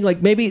same thing.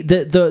 Like maybe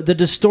the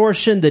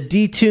distortion, the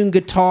detuned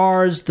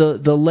guitars, the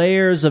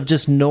layers of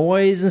just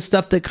noise and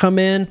stuff that come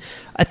in.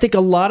 I think a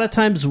lot of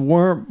times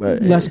we're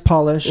less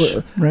polish.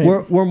 Right.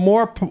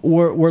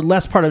 we're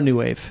less part of new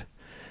wave.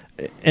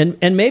 And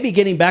maybe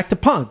getting back to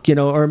punk,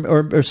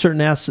 or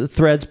certain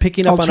threads,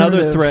 picking up on other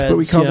Alternative, threads. but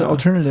we called you it know.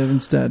 alternative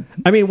instead.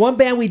 I mean, one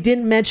band we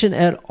didn't mention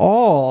at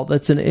all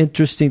that's an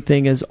interesting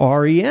thing is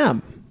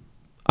REM.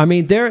 I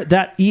mean, they're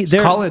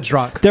college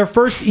rock. Their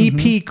first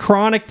EP,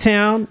 Chronic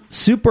Town,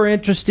 super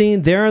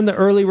interesting. They're in the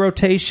early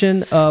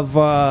rotation of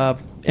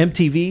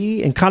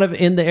MTV and kind of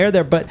in the air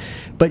there. But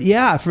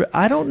yeah,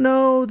 I don't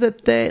know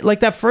that they like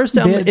that first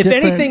album. had If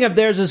different- anything of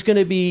theirs is going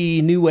to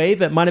be new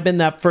wave, it might have been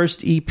that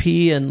first EP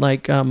and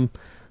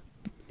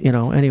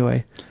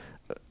anyway.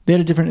 They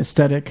had a different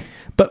aesthetic.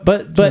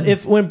 But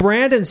if when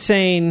Brandon's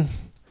saying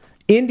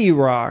indie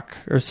rock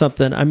or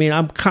something, I mean,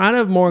 I'm kind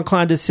of more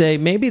inclined to say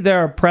maybe there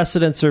are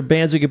precedents or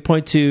bands we could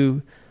point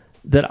to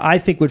that I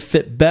think would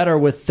fit better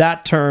with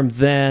that term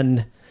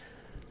than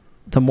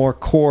the more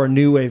core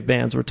new wave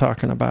bands we're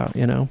talking about,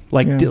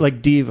 like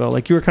Devo.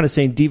 Like you were kind of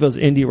saying Devo's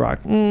indie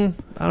rock.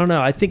 I don't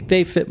know. I think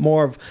they fit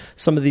more of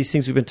some of these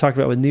things we've been talking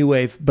about with new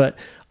wave. But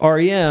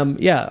REM,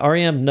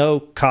 no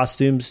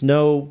costumes,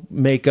 no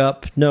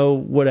makeup, no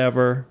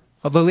whatever.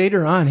 Although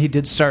later on,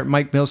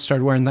 Mike Mills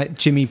started wearing that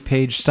Jimmy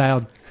Page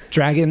style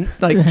dragon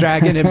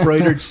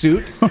embroidered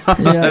suit.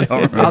 Yeah.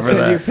 I'll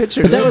send you a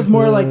picture. But that was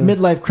more like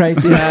midlife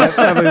crisis. Yeah, it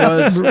probably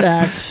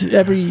was.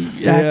 Every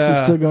act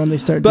that's still going, they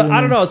start But doing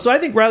I don't that. know. So I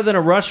think rather than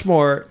a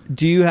Rushmore,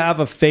 do you have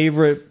a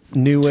favorite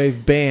new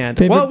wave band?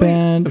 Favorite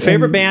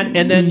band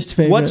and then least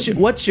favorite.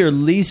 what's your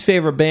least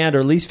favorite band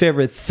or least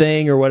favorite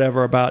thing or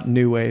whatever about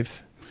new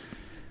wave?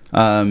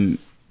 And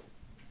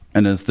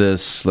is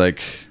this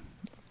like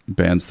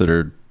bands that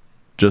are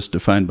just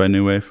defined by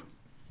new wave?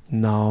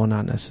 No,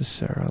 not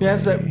necessarily. Yeah,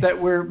 that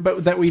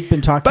we've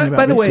been talking about.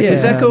 By the way, recently.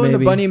 does that go in the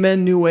maybe. Bunnymen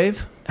New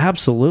Wave?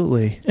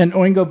 Absolutely. And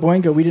Oingo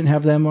Boingo, we didn't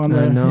have them on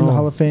I in the know.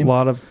 Hall of Fame. A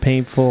lot of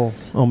painful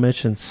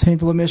omissions.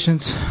 Painful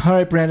omissions. All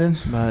right, Brandon.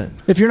 But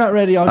If you're not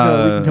ready, I'll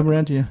go. We can come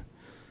around to you.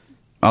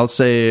 I'll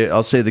say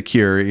The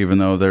Cure, even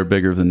though they're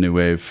bigger than New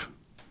Wave.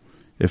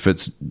 If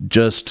it's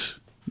just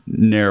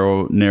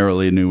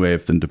narrowly New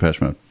Wave, then Depeche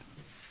Mode.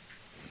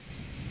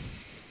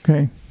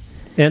 Okay.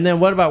 and then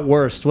what about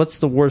worst? What's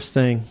the worst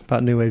thing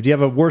about New Wave? Do you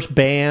have a worst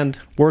band,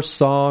 worst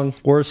song,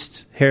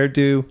 worst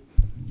hairdo?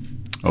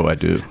 Oh, I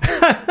do.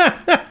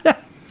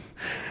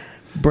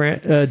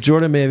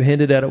 Jordan may have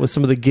hinted at it with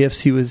some of the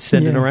gifts he was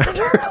sending Yeah. around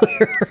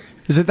earlier.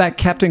 Is it that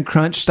Captain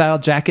Crunch style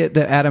jacket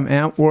that Adam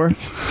Ant wore?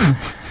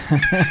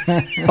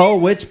 Oh,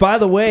 which, by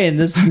the way, in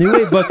this New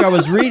Wave book I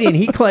was reading,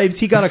 he claims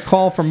he got a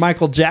call from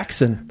Michael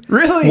Jackson.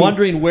 Really?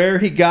 Wondering where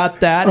he got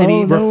that, and Oh,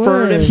 he no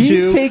referred him way.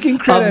 He's to taking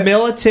credit a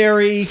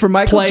military For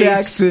Michael place.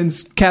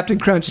 Jackson's Captain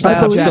Crunch I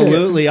style believe it. jacket.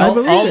 Absolutely. I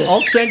believe it.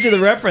 I'll send you the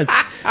reference.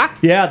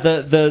 Yeah,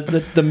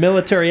 the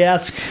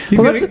military-esque.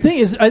 Well, that's the thing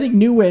is, I think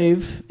New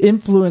Wave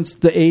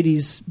influenced the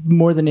 '80s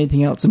more than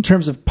anything else in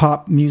terms of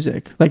pop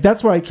music. Like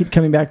that's why I keep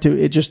coming back to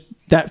it. Just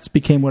that's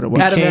became what it was.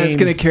 Adam Ant's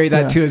going to carry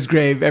that Yeah. to his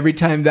grave. Every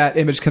time that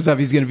image comes up,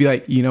 he's going to be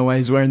like, you know why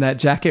he's wearing that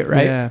jacket,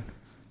 right? Yeah.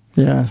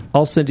 Yeah.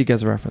 I'll send you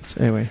guys a reference.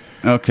 Anyway.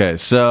 Okay,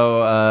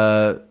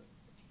 so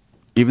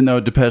even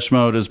though Depeche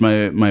Mode is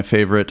my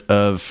favorite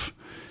of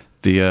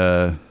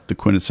the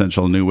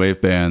quintessential new wave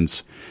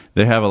bands,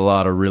 they have a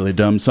lot of really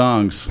dumb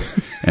songs,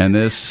 and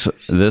this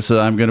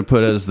I'm going to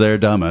put as their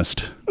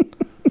dumbest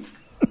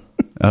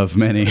of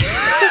many.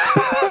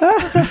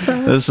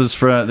 This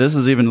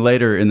is even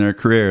later in their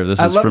career. This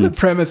I is love from the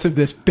premise of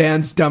this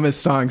band's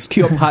dumbest songs.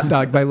 Cue up Hot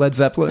Dog by Led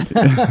Zeppelin. They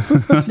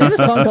had a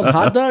song called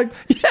Hot Dog.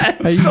 Yeah,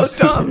 it's so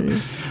dumb.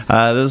 this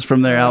is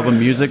from their album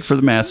Music for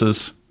the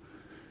Masses.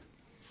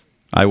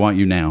 I Want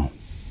You Now.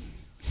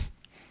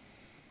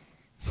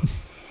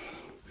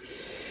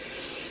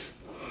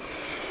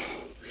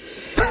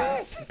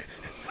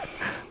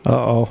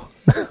 Uh-oh.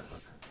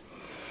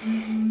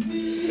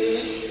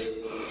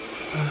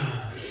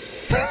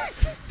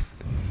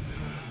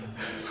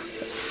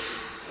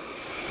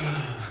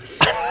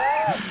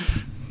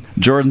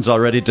 Jordan's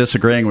already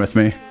disagreeing with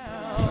me.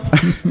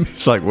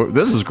 It's like, well,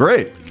 this is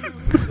great.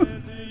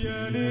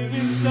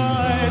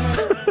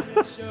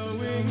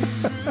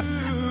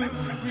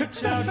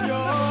 Reach out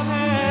your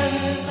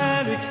hands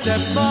and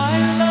accept my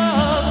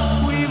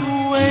love.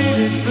 We've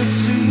waited for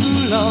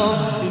too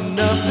long.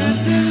 Enough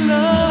is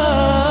enough.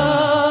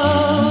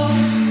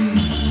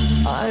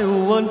 I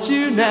want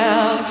you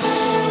now.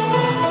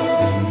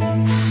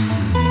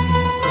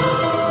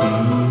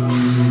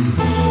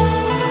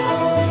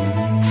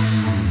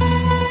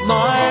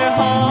 My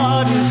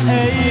heart is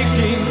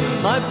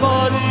aching. My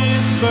body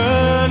is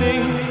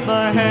burning.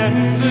 My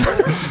hands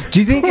are. Do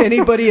you think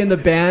anybody in the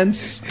band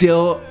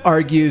still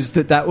argues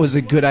that was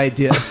a good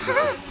idea?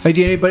 Like,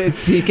 do anybody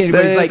think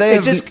anybody's like,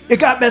 it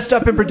got messed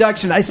up in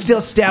production. I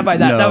still stand by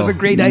that. No, that was a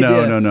great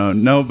idea. No.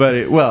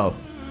 Nobody. Well,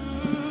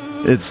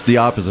 it's the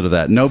opposite of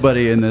that.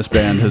 Nobody in this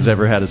band has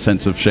ever had a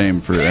sense of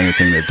shame for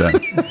anything they've done.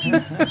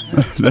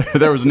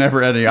 There was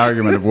never any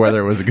argument of whether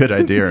it was a good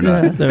idea or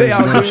not. There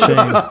was no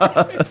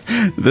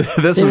shame. This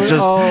They is were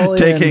just all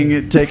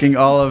taking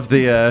all of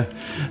the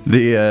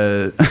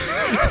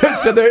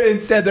So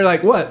they're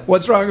like, what?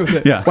 What's wrong with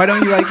it? Yeah. Why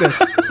don't you like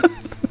this?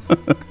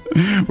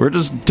 we're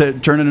just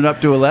turning it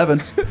up to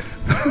 11.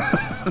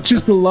 It's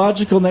just the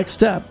logical next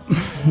step.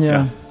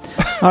 Yeah.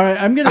 All right,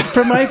 I'm gonna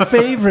for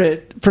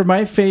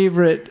my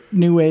favorite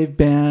new wave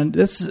band.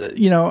 This,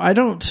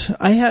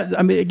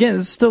 I mean, again,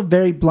 it's still a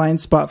very blind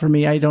spot for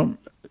me. I don't,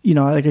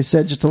 like I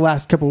said, just the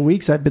last couple of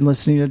weeks, I've been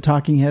listening to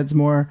Talking Heads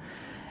more,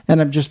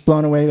 and I'm just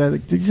blown away.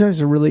 Like, these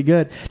guys are really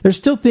good. There's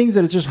still things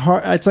that it's just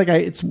hard. It's like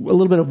it's a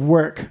little bit of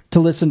work to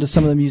listen to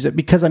some of the music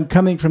because I'm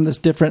coming from this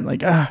different,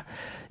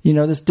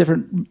 this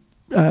different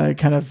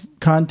kind of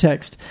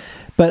context.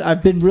 But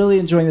I've been really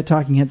enjoying the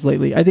Talking Heads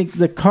lately. I think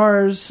the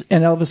Cars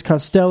and Elvis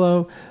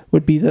Costello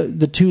would be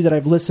the two that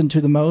I've listened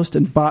to the most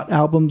and bought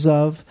albums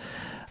of.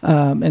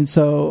 And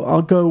so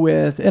I'll go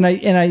with, and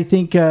I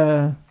think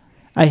I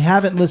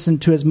haven't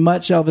listened to as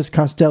much Elvis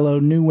Costello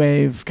new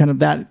wave, kind of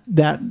that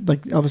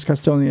like Elvis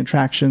Costello and the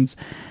Attractions,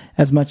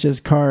 as much as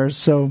Cars.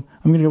 So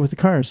I'm going to go with the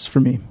Cars for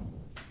me.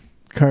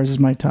 Cars is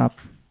my top.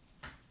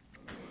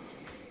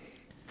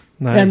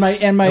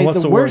 Nice. And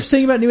what's the worst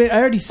thing about New Wave, I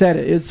already said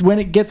it. It's when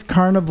it gets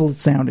carnival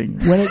sounding.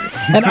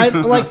 And I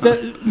like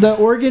the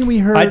organ we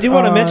heard. I do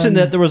want to mention on-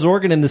 that there was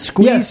organ in the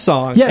Squeeze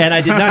song, yes. and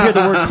I did not hear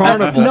the word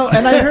carnival. No,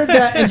 and I heard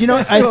that, and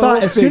I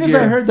thought as soon as I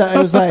figure. heard that,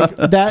 I was like,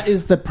 that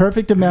is the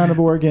perfect amount of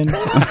organ.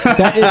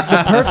 That is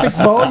the perfect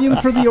volume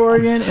for the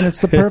organ, and it's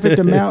the perfect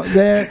amount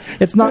there.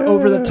 It's not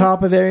over the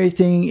top of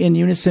everything in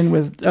unison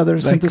with other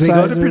Like, synthesizers. they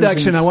go to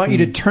production. and- I want you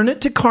to turn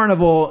it to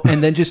carnival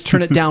and then just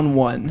turn it down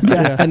one.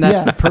 Yeah. And that's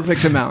Yeah. the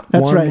perfect amount.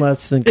 That's one right.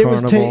 less than It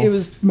Carnival.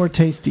 was more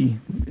tasty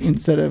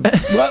instead of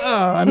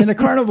 "Whoa, I'm in a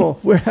carnival.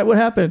 What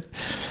happened?"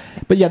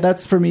 But yeah,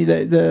 that's for me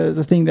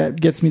the thing that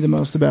gets me the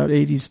most about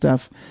 80s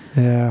stuff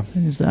Yeah.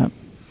 is that.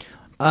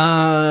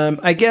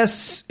 I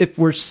guess if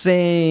we're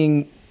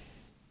saying,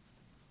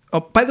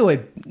 oh, by the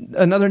way,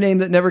 another name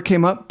that never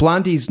came up,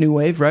 Blondie's new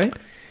wave, right?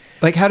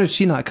 Like, how did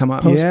she not come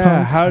up?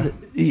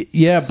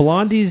 Yeah,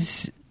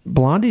 Blondie's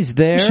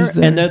there, She's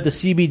there. and they're the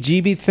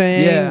CBGB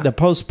thing, Yeah. the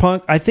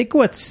post-punk. I think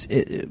what's,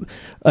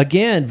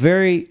 again,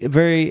 very,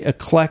 very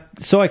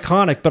so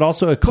iconic, but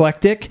also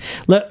eclectic.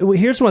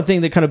 Here's one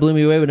thing that kind of blew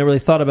me away when I never really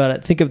thought about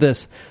it. Think of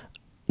this.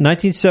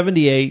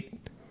 1978,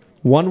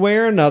 One Way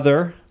or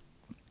Another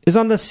is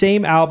on the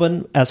same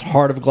album as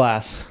Heart of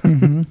Glass,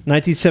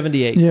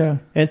 1978. Yeah.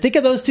 And think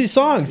of those two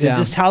songs Yeah. and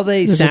just how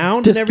they There's a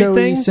sound and disco-y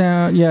everything.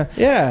 sound, yeah.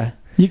 Yeah.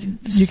 You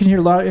can hear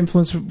a lot of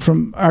influence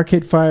from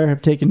Arcade Fire.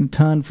 Have taken a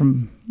ton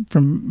from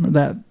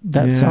that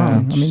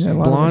song. I mean, a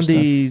lot of their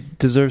Blondie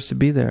deserves to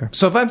be there.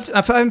 So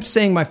if I'm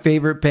saying my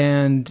favorite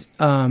band,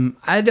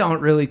 I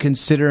don't really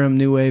consider them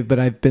new wave, but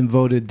I've been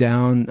voted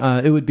down.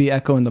 It would be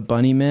Echo and the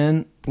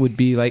Bunnymen. Would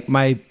be like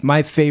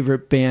my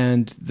favorite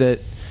band that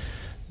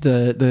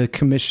the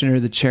commissioner,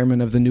 the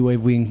chairman of the New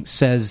Wave Wing,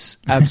 says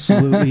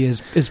absolutely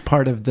is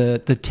part of the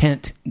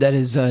tent that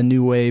is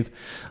New Wave.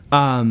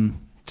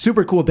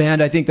 Super cool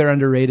band. I think they're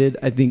underrated.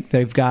 I think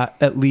they've got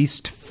at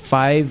least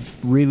 5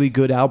 really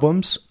good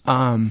albums.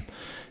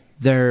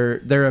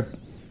 They're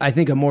I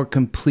think a more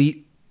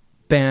complete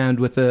band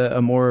with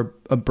a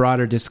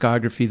broader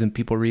discography than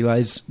people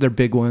realize. Their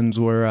big ones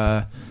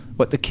were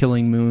The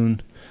Killing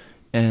Moon,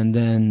 and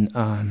then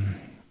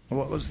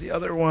what was the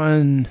other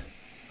one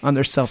on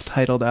their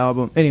self-titled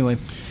album? Anyway,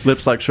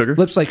 Lips Like Sugar.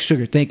 Lips Like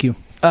Sugar. Thank you.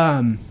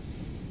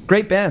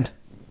 Great band.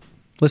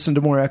 Listen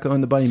to more Echo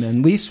and the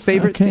Bunnymen. Least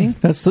favorite thing?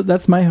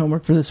 That's my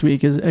homework for this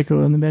week is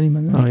Echo and the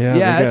Bunnymen. Oh yeah,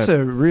 Yeah, they it's got-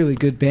 a really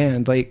good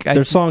band. Like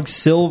their song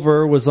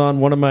 "Silver" was on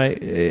one of my.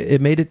 It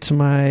made it to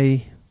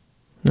my.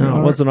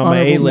 No, it wasn't on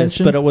my Honorable A list,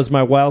 mention? but it was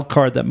my wild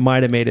card that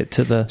might have made it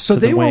to the. So to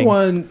they the were wing.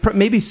 one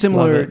maybe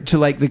similar Love it. to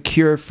like The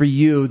Cure for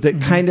You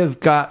that kind of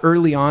got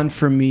early on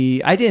for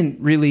me. I didn't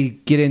really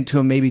get into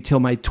them maybe till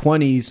my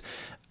 20s.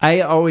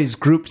 I always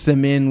grouped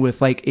them in with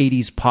like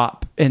 80s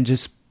pop and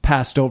just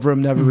passed over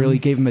them, never really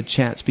gave them a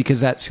chance because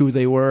that's who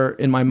they were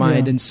in my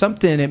mind. Yeah. And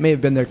something, it may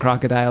have been their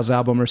Crocodiles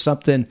album or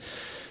something,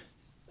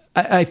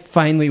 I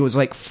finally was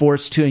like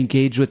forced to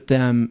engage with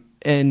them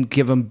and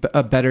give them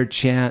a better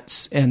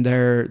chance. And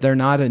they're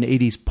not an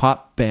 80s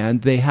pop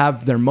band. They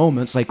have their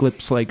moments like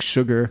Lips Like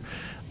Sugar,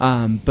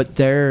 but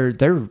they're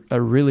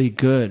a really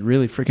good,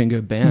 really freaking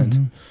good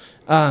band.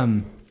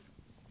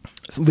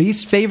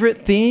 Least favorite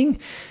thing,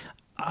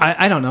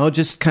 I don't know,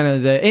 just kind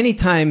of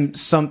anytime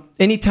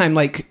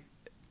like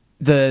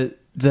the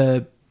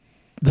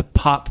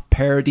pop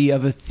parody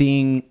of a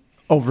thing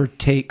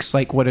overtakes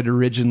like what it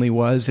originally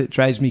was, it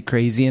drives me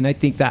crazy. And I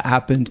think that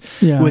happened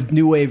with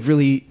New Wave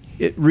really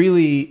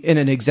in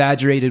an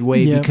exaggerated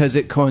way because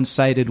it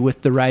coincided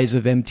with the rise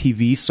of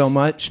MTV so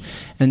much.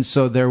 And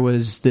so there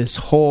was this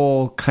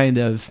whole kind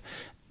of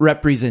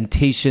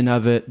representation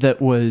of it that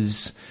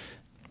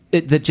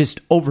just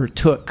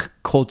overtook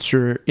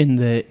culture in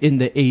the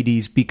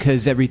 80s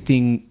because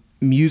everything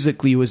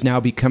musically was now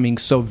becoming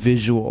so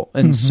visual.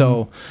 And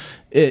so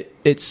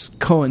it's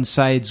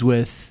coincides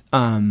with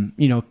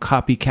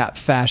copycat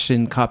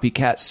fashion,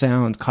 copycat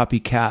sound,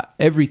 copycat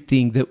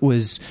everything that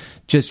was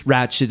just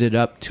ratcheted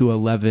up to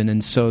 11.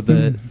 And so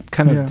the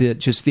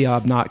the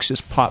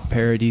obnoxious pop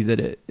parody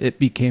that it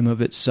became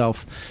of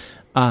itself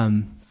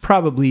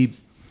probably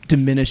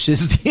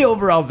diminishes the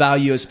overall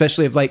value,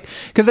 especially of like,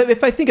 because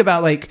if I think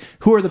about like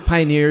who are the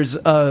pioneers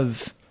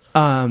of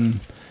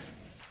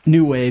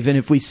New Wave, and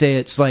if we say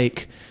it's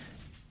like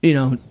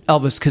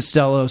Elvis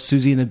Costello,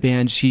 Susie and the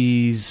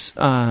Banshees,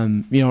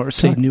 or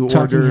say New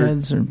Talking Order,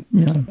 Heads or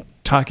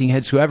Talking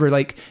Heads, whoever,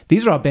 like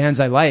these are all bands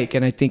I like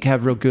and I think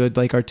have real good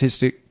like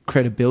artistic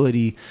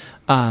credibility,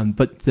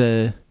 but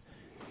the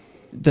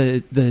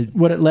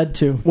what it led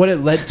to.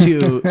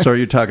 So are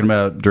you talking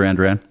about Duran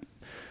Duran?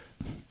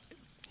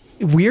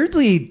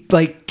 Weirdly,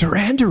 like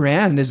Duran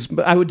Duran is,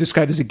 I would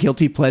describe as a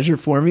guilty pleasure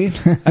for me.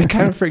 I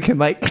kind of freaking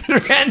like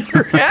Duran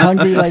Duran.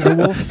 Hungry like a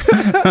wolf.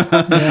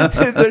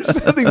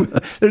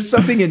 There's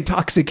something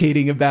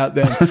intoxicating about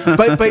them.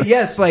 But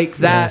yes, like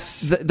that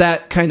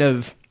that kind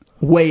of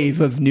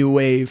wave of new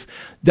wave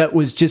that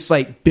was just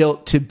like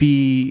built to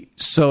be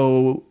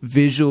so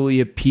visually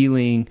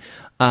appealing.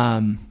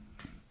 I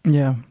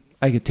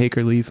could take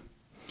or leave.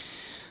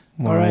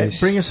 All right,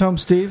 bring us home,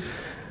 Steve.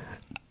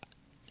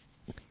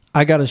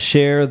 I got to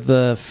share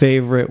the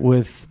favorite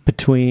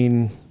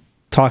between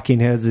Talking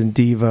Heads and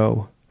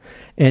Devo.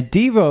 And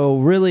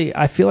Devo, really,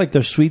 I feel like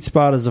their sweet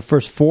spot is the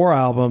first 4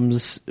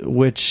 albums,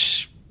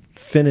 which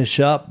finish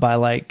up by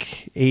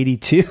like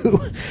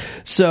 82.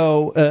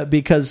 So,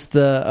 because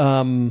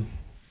after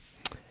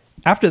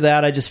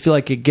that, I just feel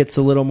like it gets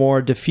a little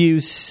more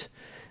diffuse.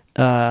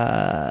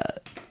 And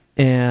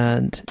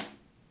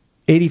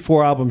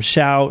 '84 album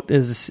Shout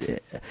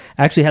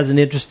actually has an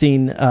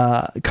interesting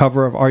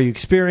cover of Are You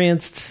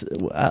Experienced,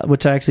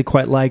 which I actually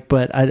quite like,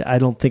 but I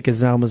don't think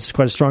his album is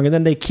quite as strong. And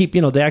then they keep,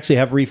 they actually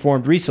have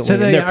reformed recently.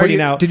 And they're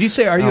putting out. Did you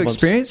say Are You albums.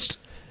 Experienced?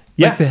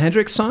 Yeah. Like the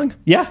Hendrix song?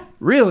 Yeah.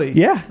 Really?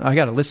 Yeah. I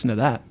got to listen to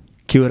that.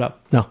 Cue it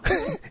up. No.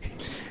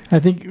 I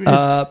think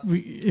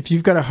if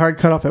you've got a hard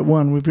cutoff at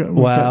 1, we got to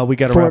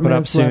 4 wrap it up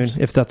minutes soon, left.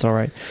 if that's all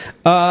right.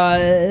 So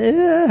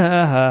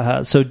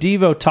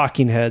Devo,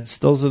 Talking Heads.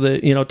 Those are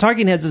the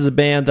Talking Heads is a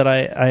band that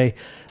I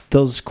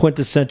those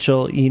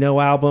quintessential Eno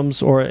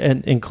albums,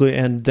 and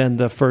then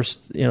the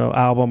first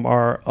album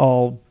are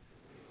all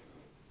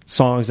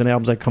songs and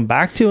albums I come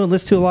back to and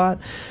listen to a lot.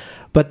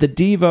 But the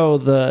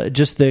Devo,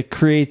 the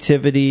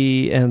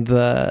creativity and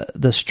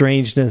the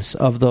strangeness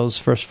of those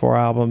first 4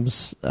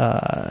 albums,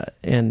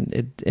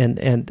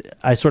 and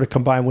I sort of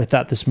combine with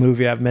that this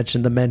movie I've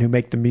mentioned, The Men Who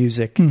Make the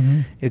Music.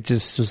 Mm-hmm. It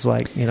just was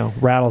like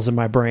rattles in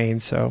my brain.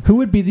 So Who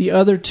would be the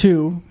other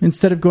two,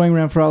 instead of going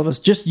around for all of us,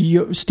 just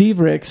Steve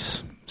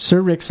Ricks,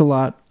 Sir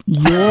Ricks-a-Lot,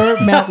 your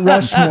Mount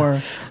Rushmore?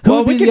 Who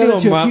Well, would be we can the do other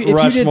a two? Mount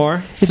Rushmore.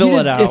 Fill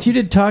it out. If you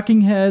did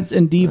Talking Heads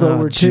and Devo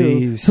were 2,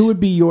 geez. who would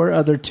be your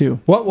other 2?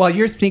 While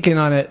you're thinking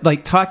on it,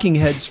 like Talking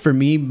Heads for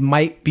me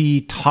might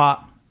be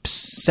top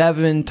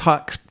 7,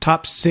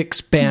 top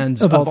 6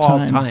 bands of all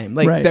time.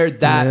 Like Right. they're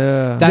that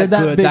Yeah. They're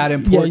that good, big. that Yeah,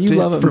 important you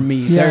love 'em. for me.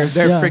 Yeah,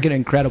 They're yeah. freaking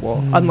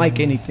incredible, unlike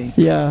anything.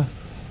 Yeah,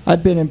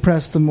 I've been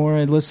impressed the more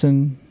I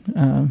listen.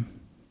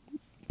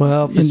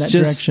 Well, if in it's that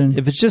just direction.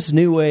 if it's just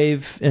new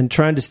wave and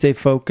trying to stay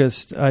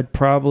focused, I'd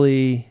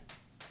probably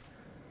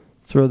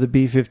throw the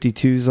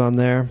B-52s on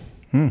there.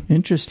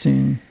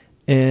 Interesting.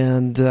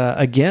 And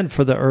again,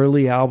 for the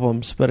early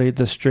albums, but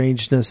the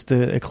strangeness,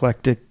 the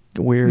eclectic,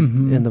 weird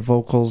in the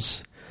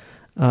vocals,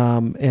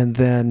 and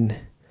then,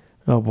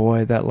 oh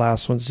boy, that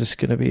last one's just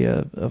going to be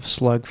a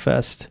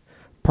slugfest.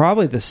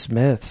 Probably the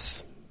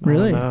Smiths.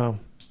 Really? I don't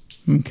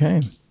know. Okay.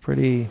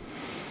 Pretty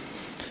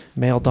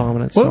male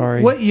dominant.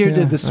 Sorry. What year Yeah.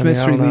 did the Smiths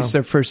I don't release know.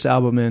 their first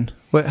album in?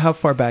 How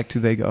far back do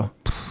they go?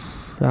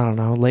 I don't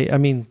know. Late. I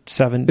mean,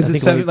 seven. Is I it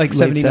think seven- late- like late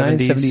 79,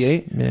 70s.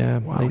 78? Yeah,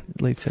 Wow.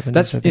 late 70s.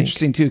 That's I think.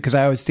 interesting too, because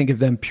I always think of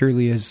them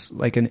purely as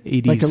like an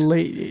 80s. Like a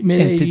late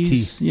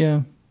mid-80s.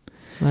 Yeah.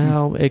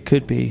 Well, it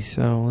could be.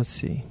 So let's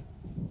see.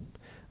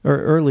 Or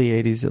early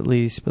 80s at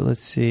least, but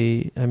let's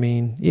see. I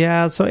mean,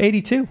 yeah, so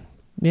 82.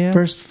 Yeah.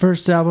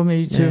 First album,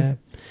 82. Yeah.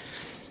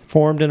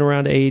 Formed in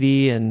around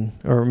 80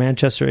 or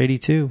Manchester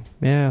 82.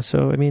 Yeah,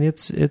 so I mean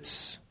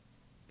it's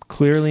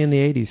clearly in the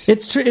 80s.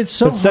 It's true. It's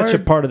so but such a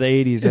hard. part of the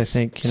 80s, I It's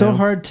think. so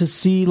hard to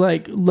see,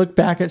 look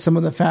back at some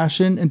of the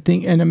fashion and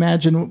think and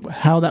imagine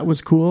how that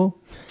was cool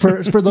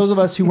for those of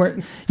us who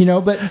weren't,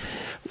 but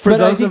For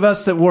but I those think- of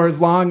us that wore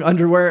long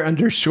underwear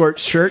under short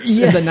shirts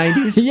in the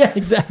 90s. Yeah,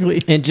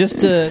 exactly. And just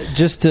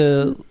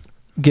to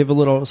give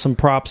some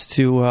props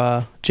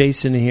to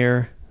Jason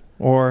here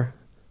or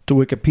to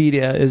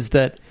Wikipedia is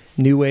that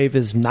new wave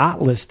is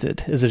not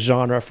listed as a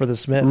genre for the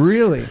Smiths.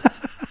 Really?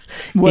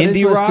 What is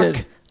Indie rock,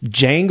 listed?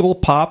 jangle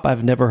pop,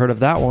 I've never heard of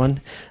that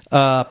one.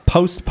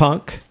 Post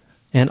punk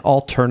and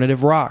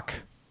alternative rock.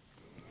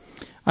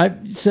 I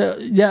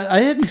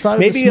hadn't thought of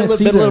Maybe the a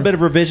Smiths little either. bit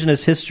of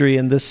revisionist history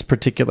in this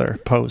particular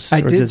post. I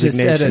or did just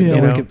designation, edit the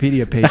you know?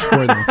 Wikipedia page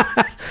for them.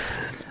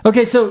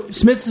 Okay, so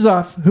Smiths is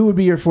off. Who would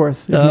be your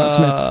fourth if not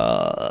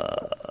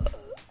Smiths?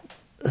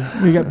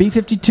 We got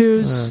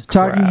B-52s,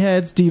 crap. Talking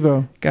Heads,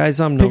 Devo. Guys,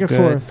 I'm no Pick a good.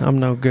 fourth. I'm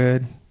no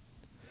good.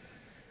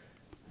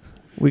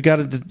 We got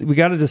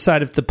to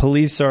decide if the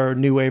Police are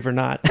new wave or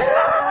not.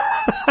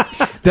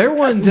 They're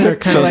one that are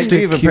kind So of like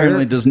Steve the Cure.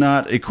 apparently does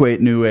not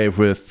equate new wave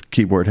with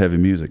keyboard heavy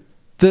music.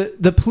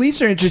 The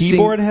Police are interesting.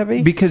 Keyboard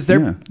heavy? because they're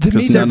Yeah, to me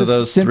because they're none of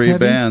those synth 3 heavy?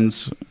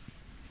 bands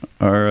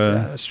are.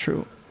 that's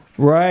true.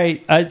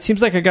 Right. It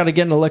seems like I got to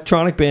get an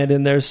electronic band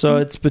in there, so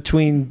it's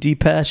between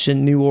Depeche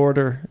and New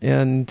Order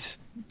and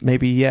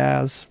maybe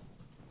Yaz.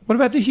 What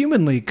about the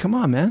Human League? Come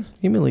on, man.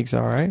 Human League's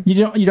all right. You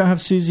don't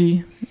have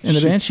Susie and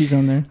the Banshees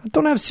on there. I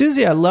don't have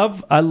Susie. I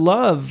love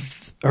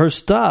her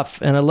stuff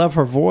and I love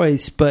her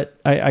voice, but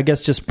I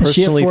guess just Is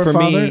she a personally for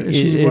me, forefather? Is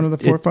she one of the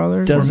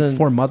forefathers? doesn't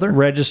For Mother?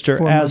 register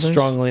For as mothers?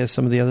 strongly as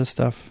some of the other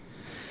stuff.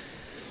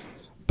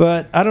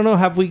 But I don't know.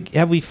 Have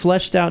we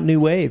fleshed out new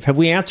wave? Have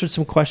we answered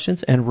some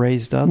questions and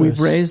raised others? We've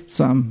raised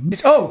some.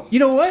 Oh, you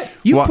know what?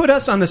 You Why- put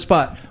us on the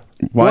spot.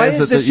 Why is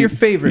is it this that your you-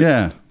 favorite?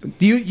 Yeah.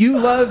 You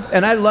love,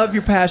 and I love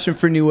your passion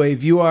for new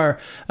wave. You are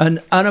an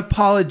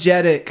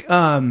unapologetic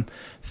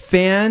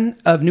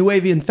fan of new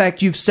wave. In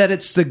fact, you've said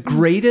it's the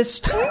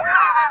greatest,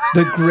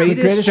 the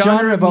greatest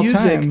genre of all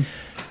music. time.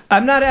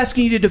 I'm not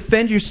asking you to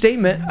defend your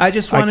statement. I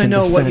just I want to can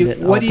know what defend you it.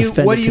 what I'll do you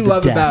defend what it do to you the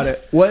love death. about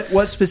it?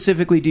 What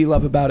specifically do you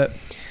love about it?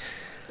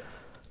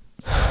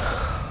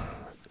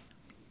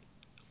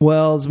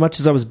 Well, as much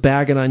as I was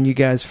bagging on you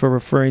guys for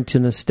referring to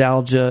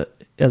nostalgia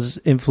as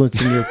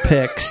influencing your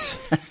picks,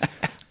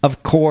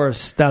 of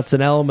course, that's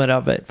an element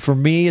of it. For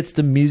me, it's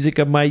the music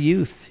of my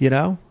youth,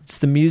 It's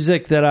the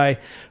music that I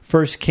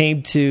first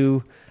came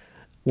to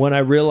when I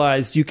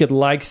realized you could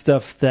like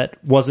stuff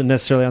that wasn't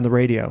necessarily on the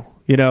radio.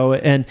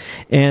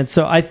 and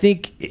so I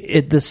think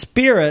the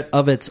spirit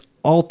of its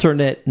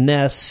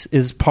alternateness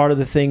is part of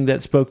the thing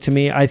that spoke to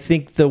me. I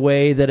think the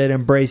way that it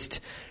embraced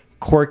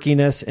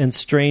quirkiness and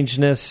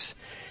strangeness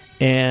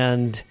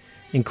and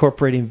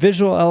incorporating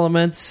visual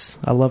elements,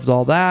 I loved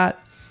all that.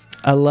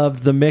 I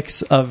loved the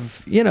mix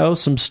of,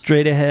 some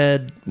straight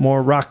ahead,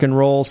 more rock and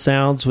roll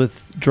sounds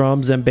with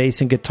drums and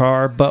bass and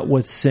guitar, but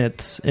with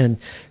synths and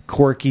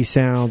quirky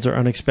sounds or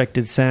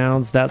unexpected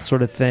sounds, that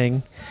sort of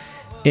thing.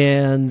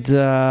 And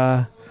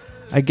I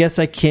guess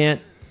I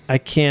can't.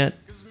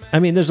 I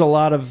mean, there's a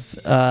lot of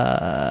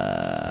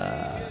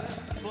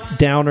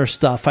downer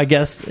stuff, I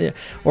guess,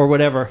 or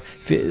whatever.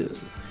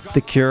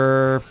 The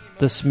Cure,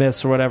 the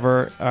Smiths, or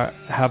whatever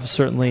have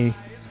certainly,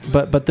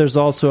 but there's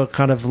also a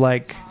kind of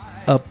like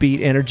upbeat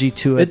energy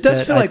to it. It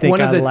does feel like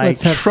one of the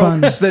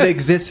tropes that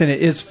exists in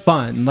it is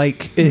fun.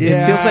 Like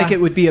it feels like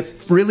it would be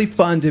really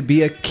fun to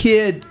be a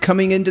kid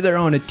coming into their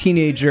own, a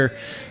teenager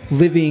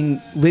living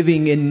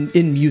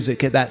in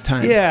music at that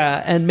time.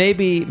 Yeah, and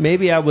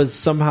maybe I was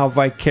somehow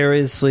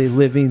vicariously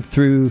living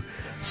through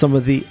some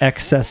of the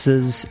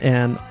excesses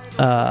and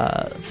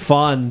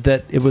fun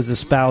that it was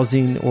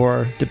espousing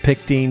or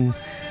depicting,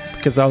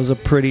 because I was a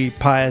pretty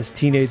pious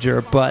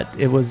teenager, but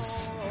it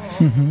was.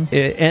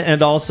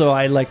 And also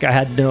I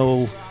had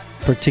no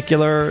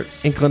particular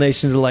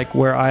inclination to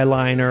wear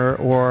eyeliner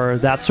or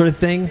that sort of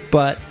thing,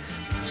 but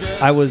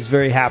I was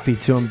very happy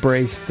to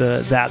embrace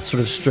that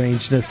sort of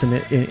strangeness and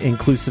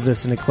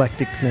inclusiveness and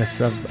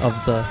eclecticness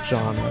of the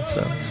genre.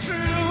 So